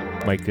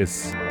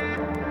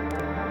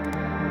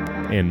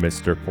and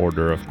Mr.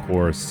 Porter, of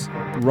course,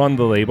 run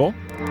the label.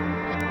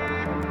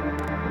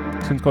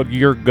 This one's called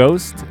Your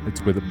Ghost.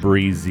 It's with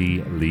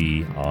Breezy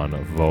Lee on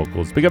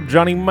vocals. Big up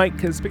Johnny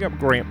Mitekiss. Big up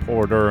Grant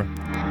Porter.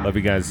 Love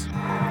you guys.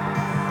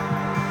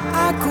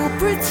 I could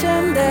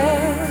pretend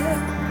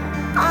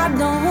that I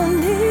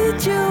don't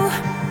need you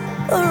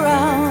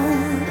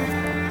around.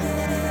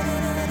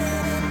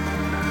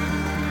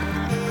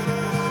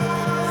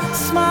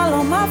 Smile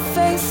on my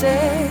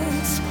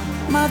faces,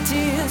 my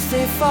tears,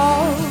 they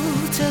fall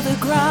to the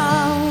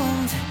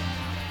ground.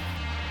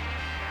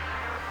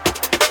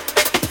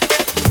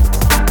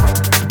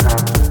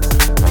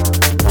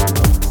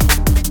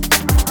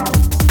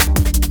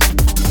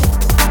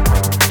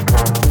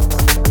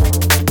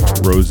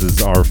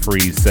 Roses Are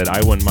Free said, I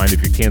wouldn't mind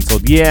if you're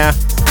canceled. Yeah,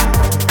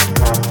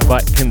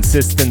 but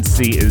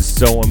consistency is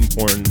so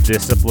important.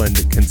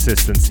 Disciplined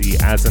consistency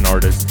as an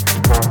artist.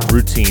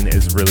 Routine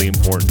is really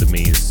important to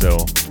me, so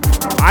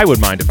I would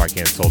mind if I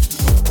canceled.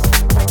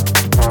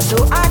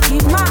 So I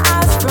keep my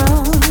eyes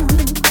from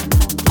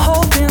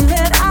hoping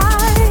that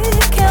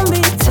I can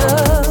be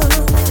tough.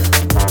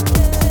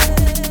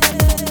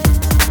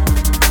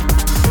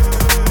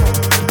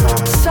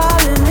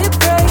 Silently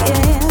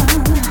praying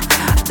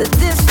that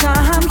this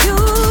time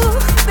you'll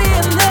be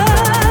enough.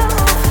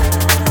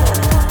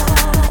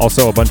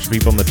 Also, a bunch of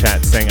people in the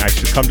chat saying I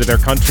should come to their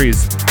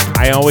countries.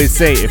 I always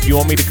say, if you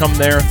want me to come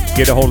there,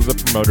 get a hold of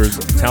the promoters,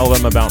 tell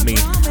them about me,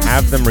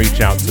 have them reach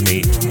out to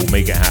me, we'll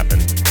make it happen.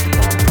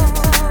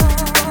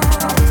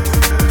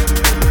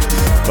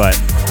 But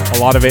a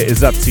lot of it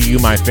is up to you,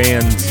 my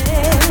fans.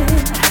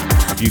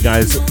 If you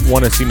guys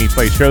want to see me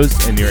play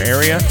shows in your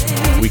area,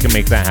 we can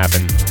make that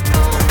happen.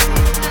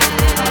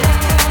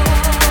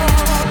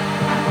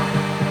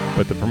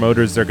 But the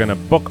promoters, they're going to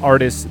book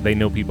artists they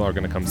know people are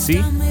going to come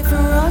see.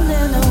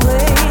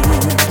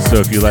 So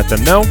if you let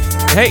them know,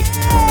 hey,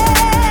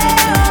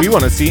 we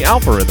want to see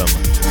Algorithm.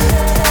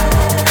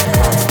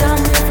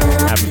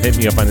 Have them hit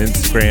me up on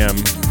Instagram,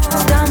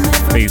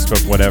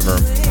 Facebook, whatever,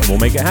 and we'll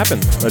make it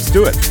happen. Let's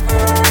do it.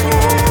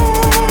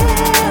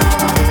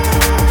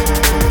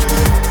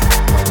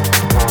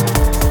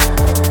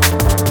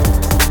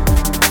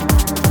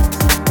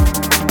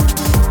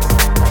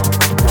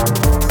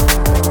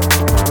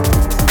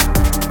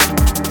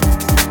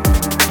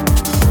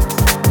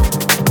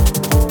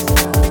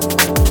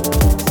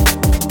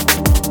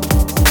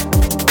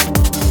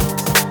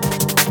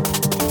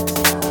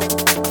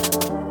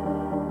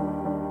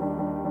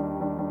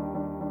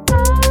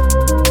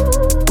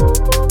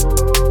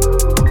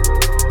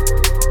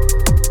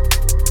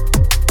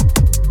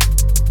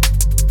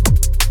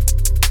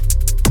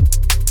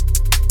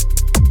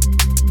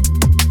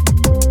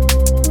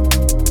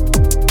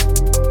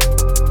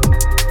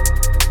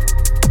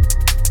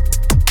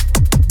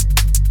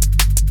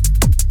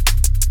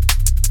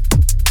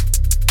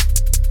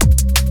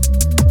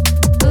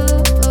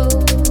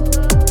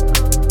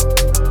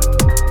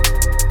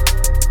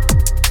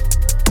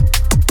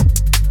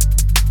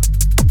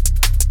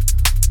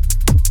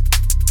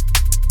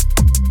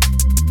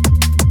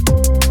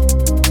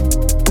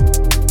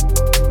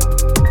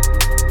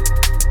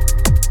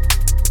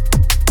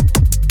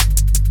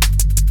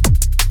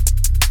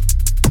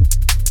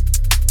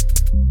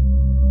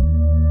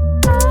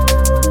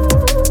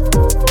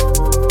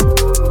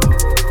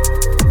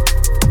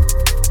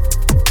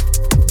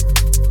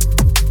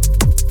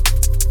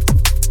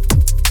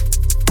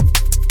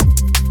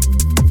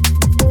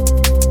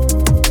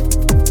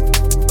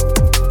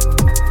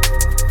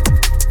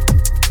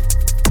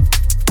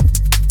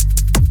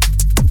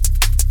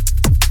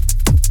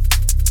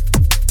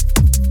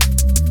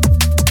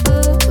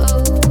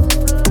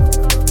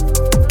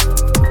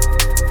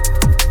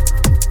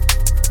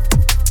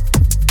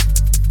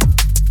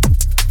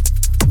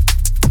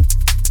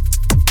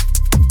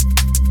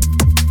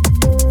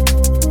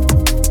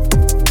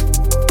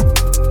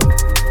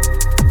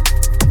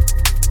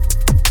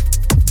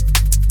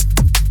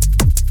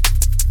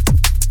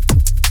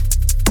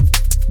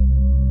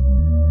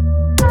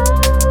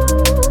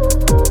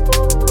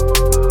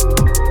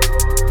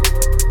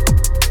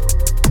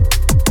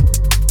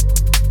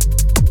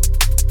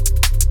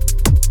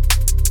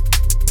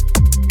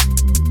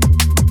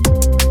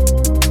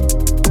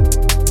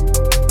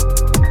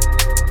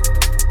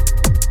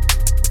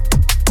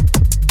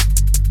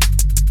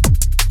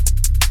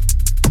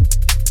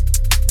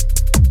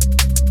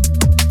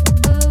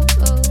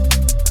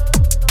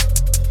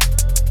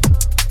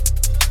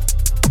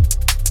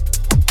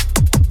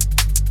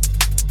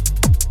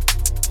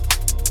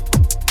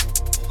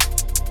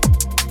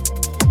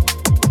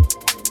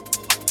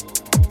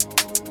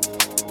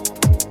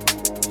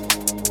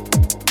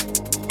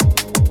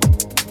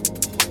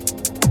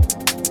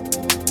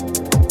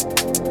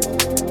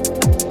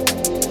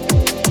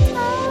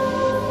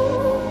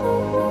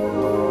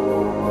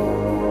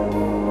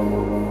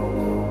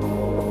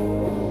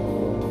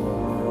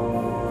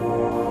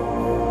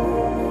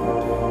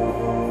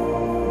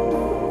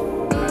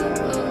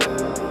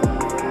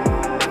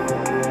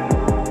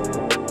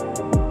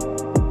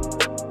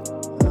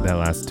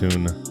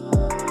 Tune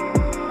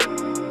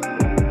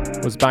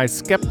was by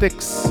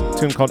Sceptix, a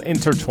tune called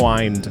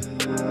Intertwined,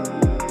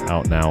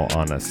 out now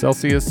on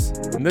Celsius.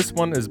 And this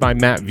one is by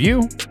Matt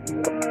View.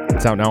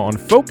 It's out now on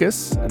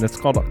Focus, and it's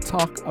called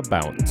Talk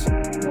About.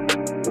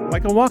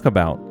 Like a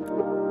walkabout.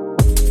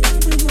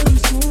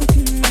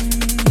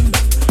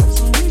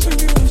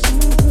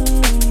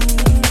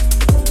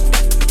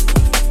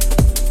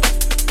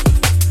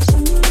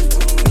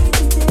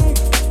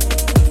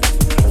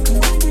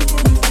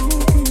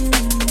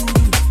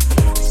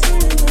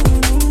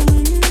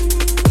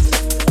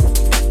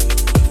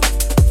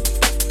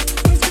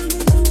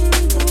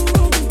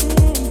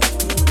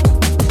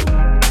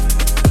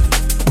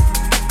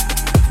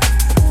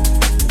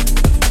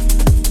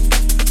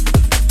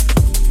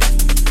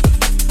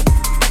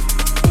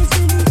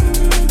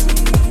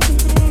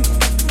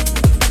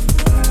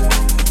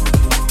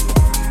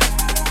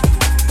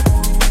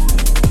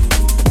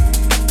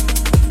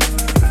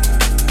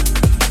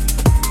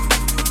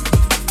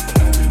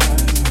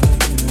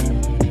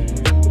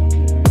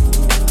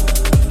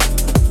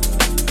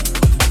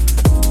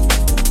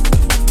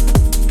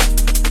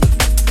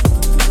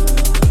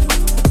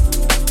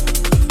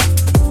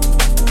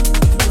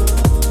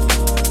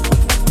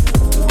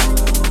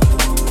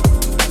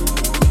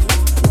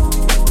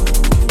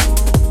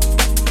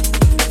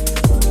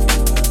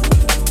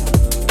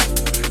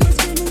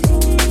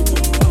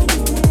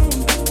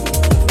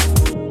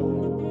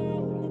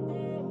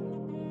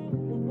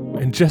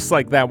 just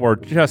like that, we're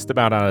just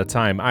about out of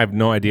time. I have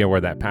no idea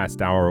where that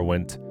past hour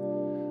went.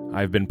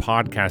 I've been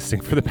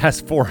podcasting for the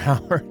past 4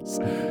 hours,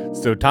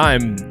 so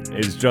time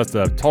is just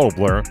a total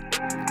blur.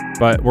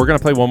 But we're going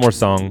to play one more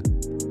song,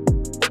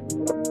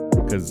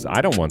 because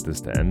I don't want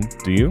this to end.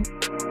 Do you?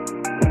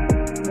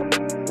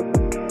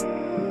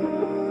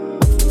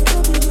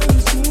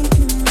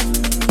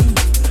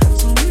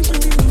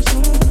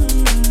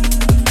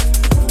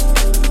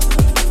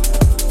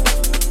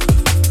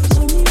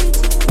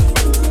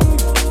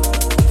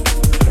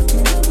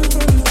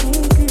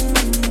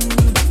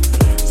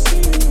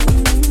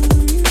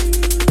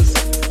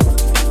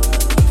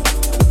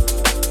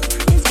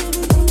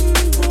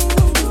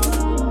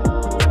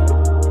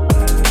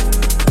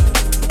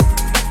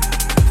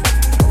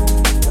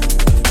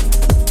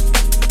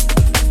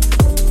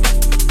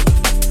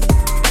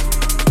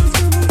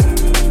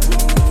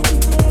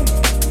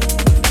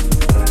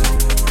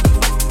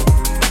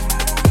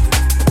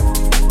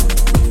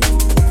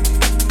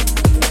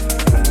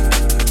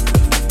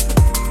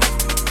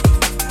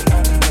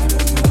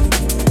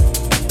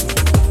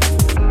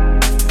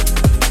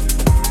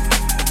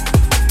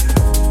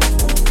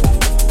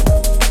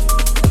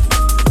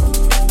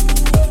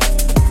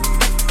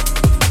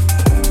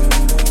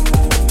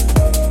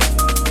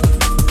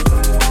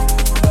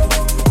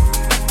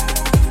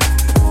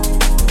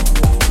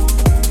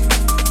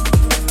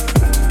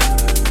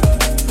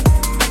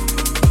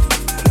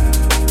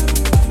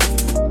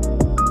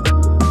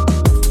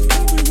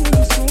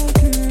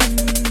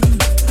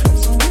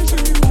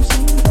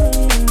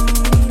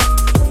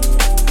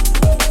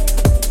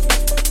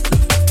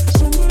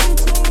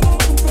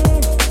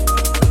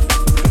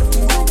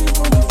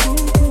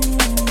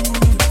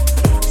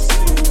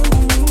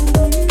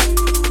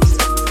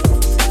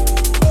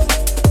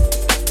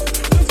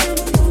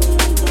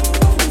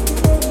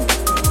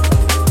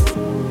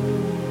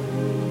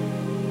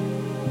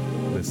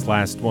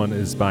 Last one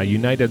is by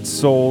United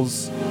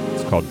Souls.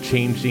 It's called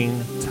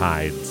Changing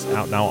Tides,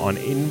 out now on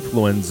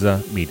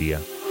Influenza Media.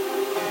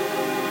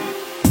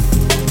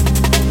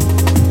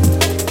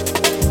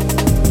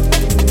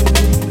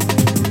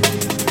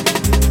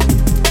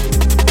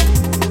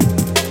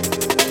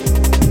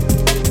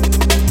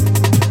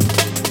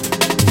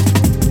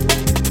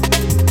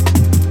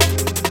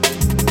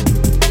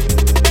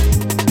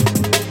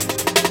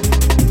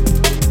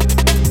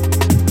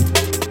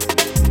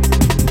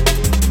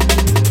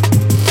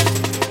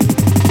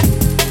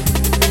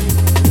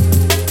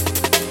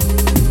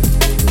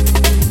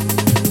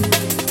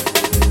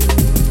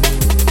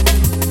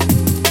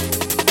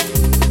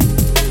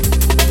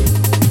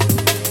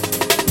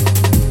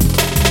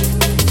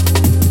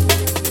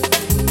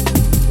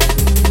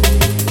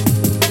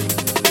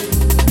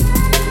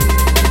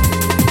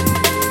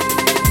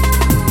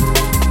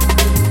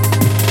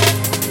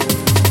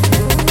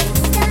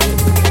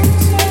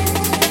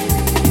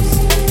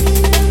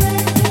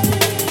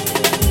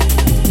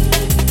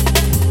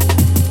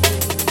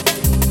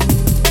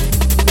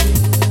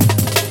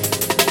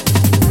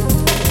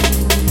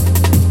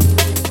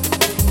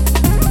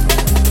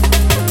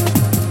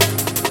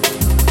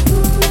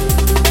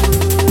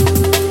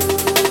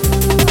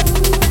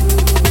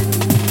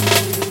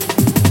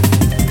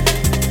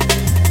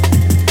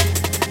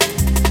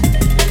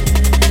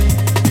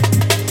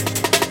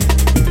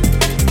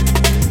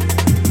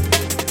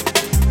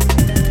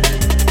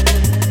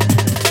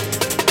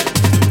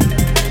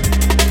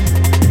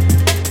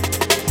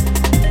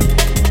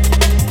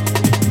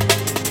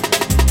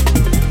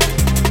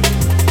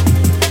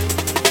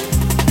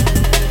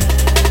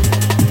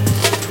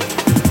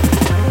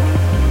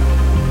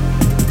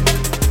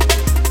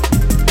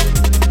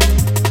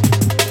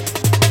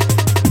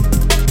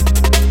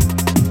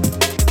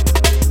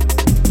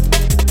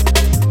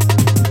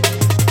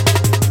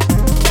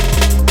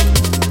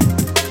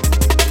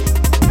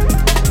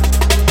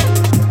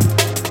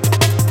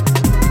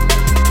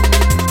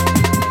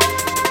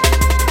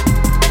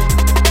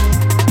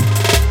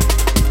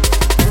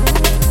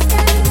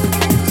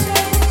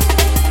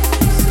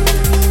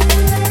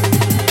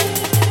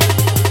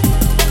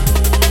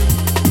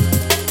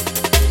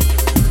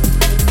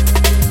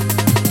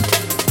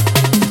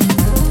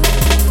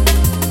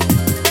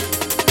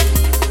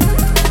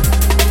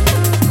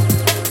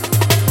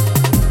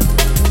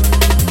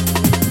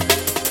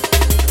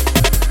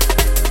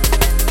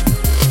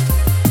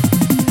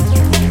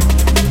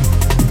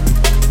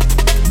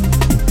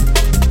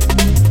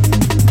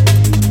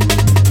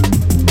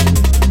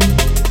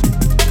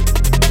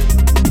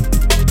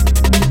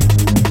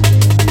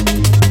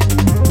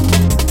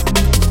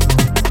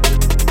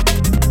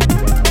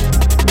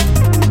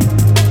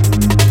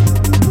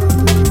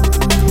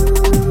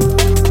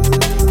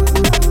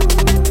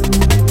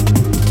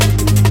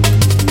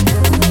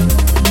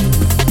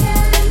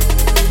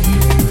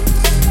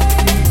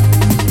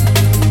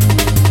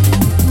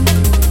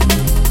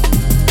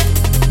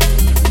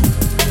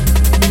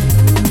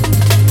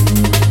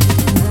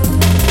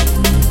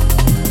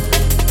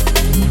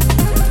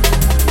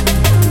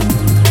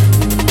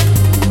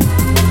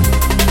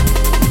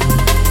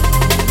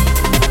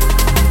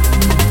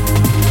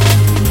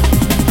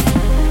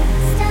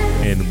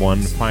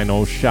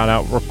 final shout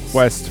out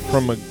request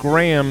from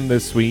Graham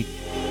this week.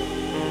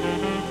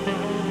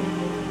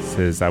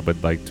 Says, I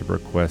would like to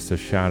request a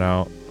shout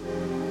out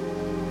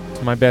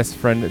to my best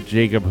friend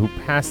Jacob, who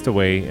passed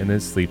away in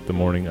his sleep the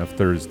morning of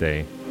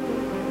Thursday,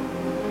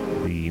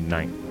 the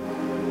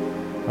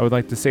 9th. I would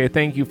like to say a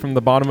thank you from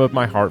the bottom of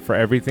my heart for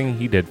everything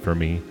he did for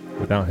me.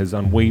 Without his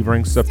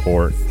unwavering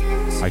support,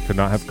 I could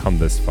not have come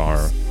this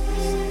far.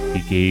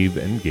 He gave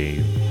and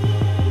gave,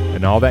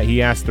 and all that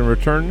he asked in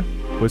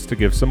return was to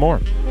give some more.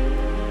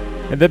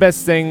 And the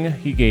best thing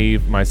he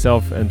gave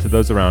myself and to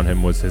those around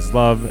him was his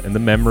love and the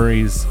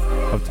memories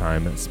of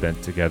time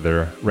spent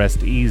together.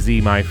 Rest easy,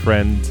 my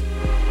friend.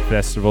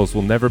 Festivals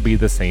will never be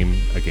the same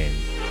again.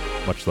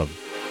 Much love.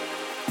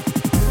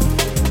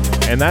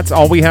 And that's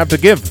all we have to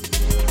give,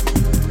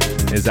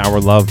 is our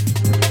love.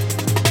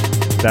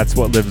 That's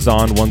what lives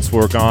on once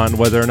we're gone.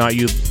 Whether or not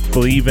you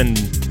believe in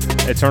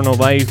eternal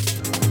life,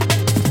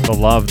 the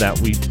love that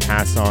we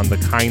pass on, the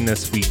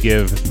kindness we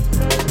give,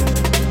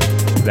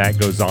 that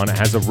goes on. It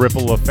has a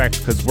ripple effect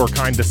because we're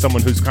kind to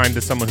someone who's kind to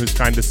someone who's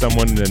kind to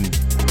someone, and,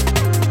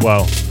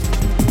 well,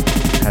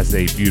 it has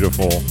a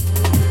beautiful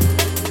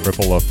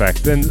ripple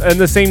effect. And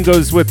the same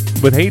goes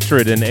with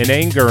hatred and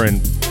anger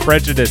and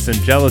prejudice and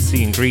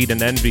jealousy and greed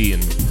and envy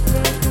and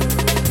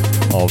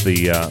all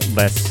the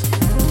less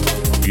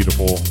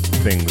beautiful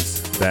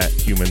things that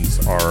humans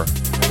are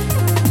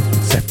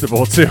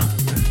susceptible to.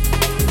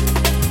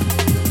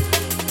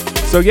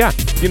 So yeah,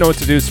 you know what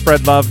to do.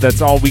 Spread love.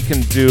 That's all we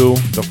can do.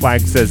 The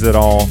flag says it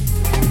all.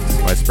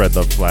 My spread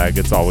love flag.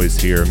 It's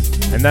always here.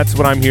 And that's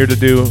what I'm here to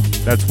do.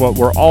 That's what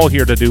we're all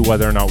here to do,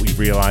 whether or not we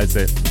realize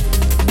it.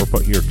 We're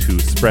put here to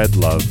spread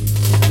love.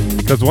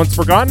 Because once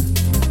we're gone,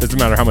 doesn't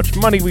matter how much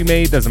money we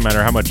made, doesn't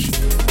matter how much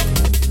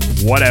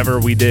whatever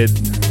we did.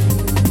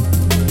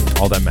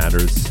 All that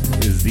matters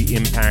is the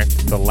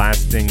impact, the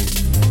lasting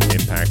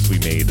impact we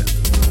made.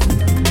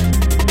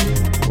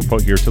 We're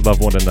put here to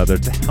love one another,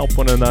 to help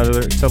one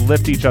another, to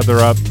lift each other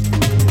up,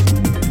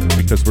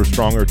 because we're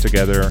stronger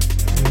together.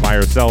 By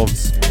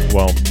ourselves,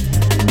 well,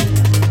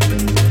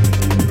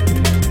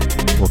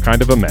 we're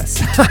kind of a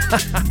mess.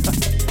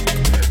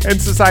 And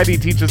society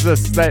teaches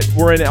us that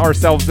we're in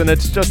ourselves, and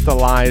it's just a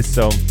lie.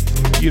 So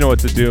you know what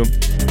to do.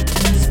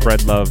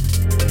 Spread love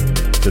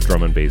the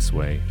drum and bass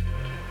way.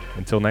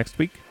 Until next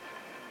week,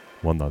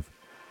 one love.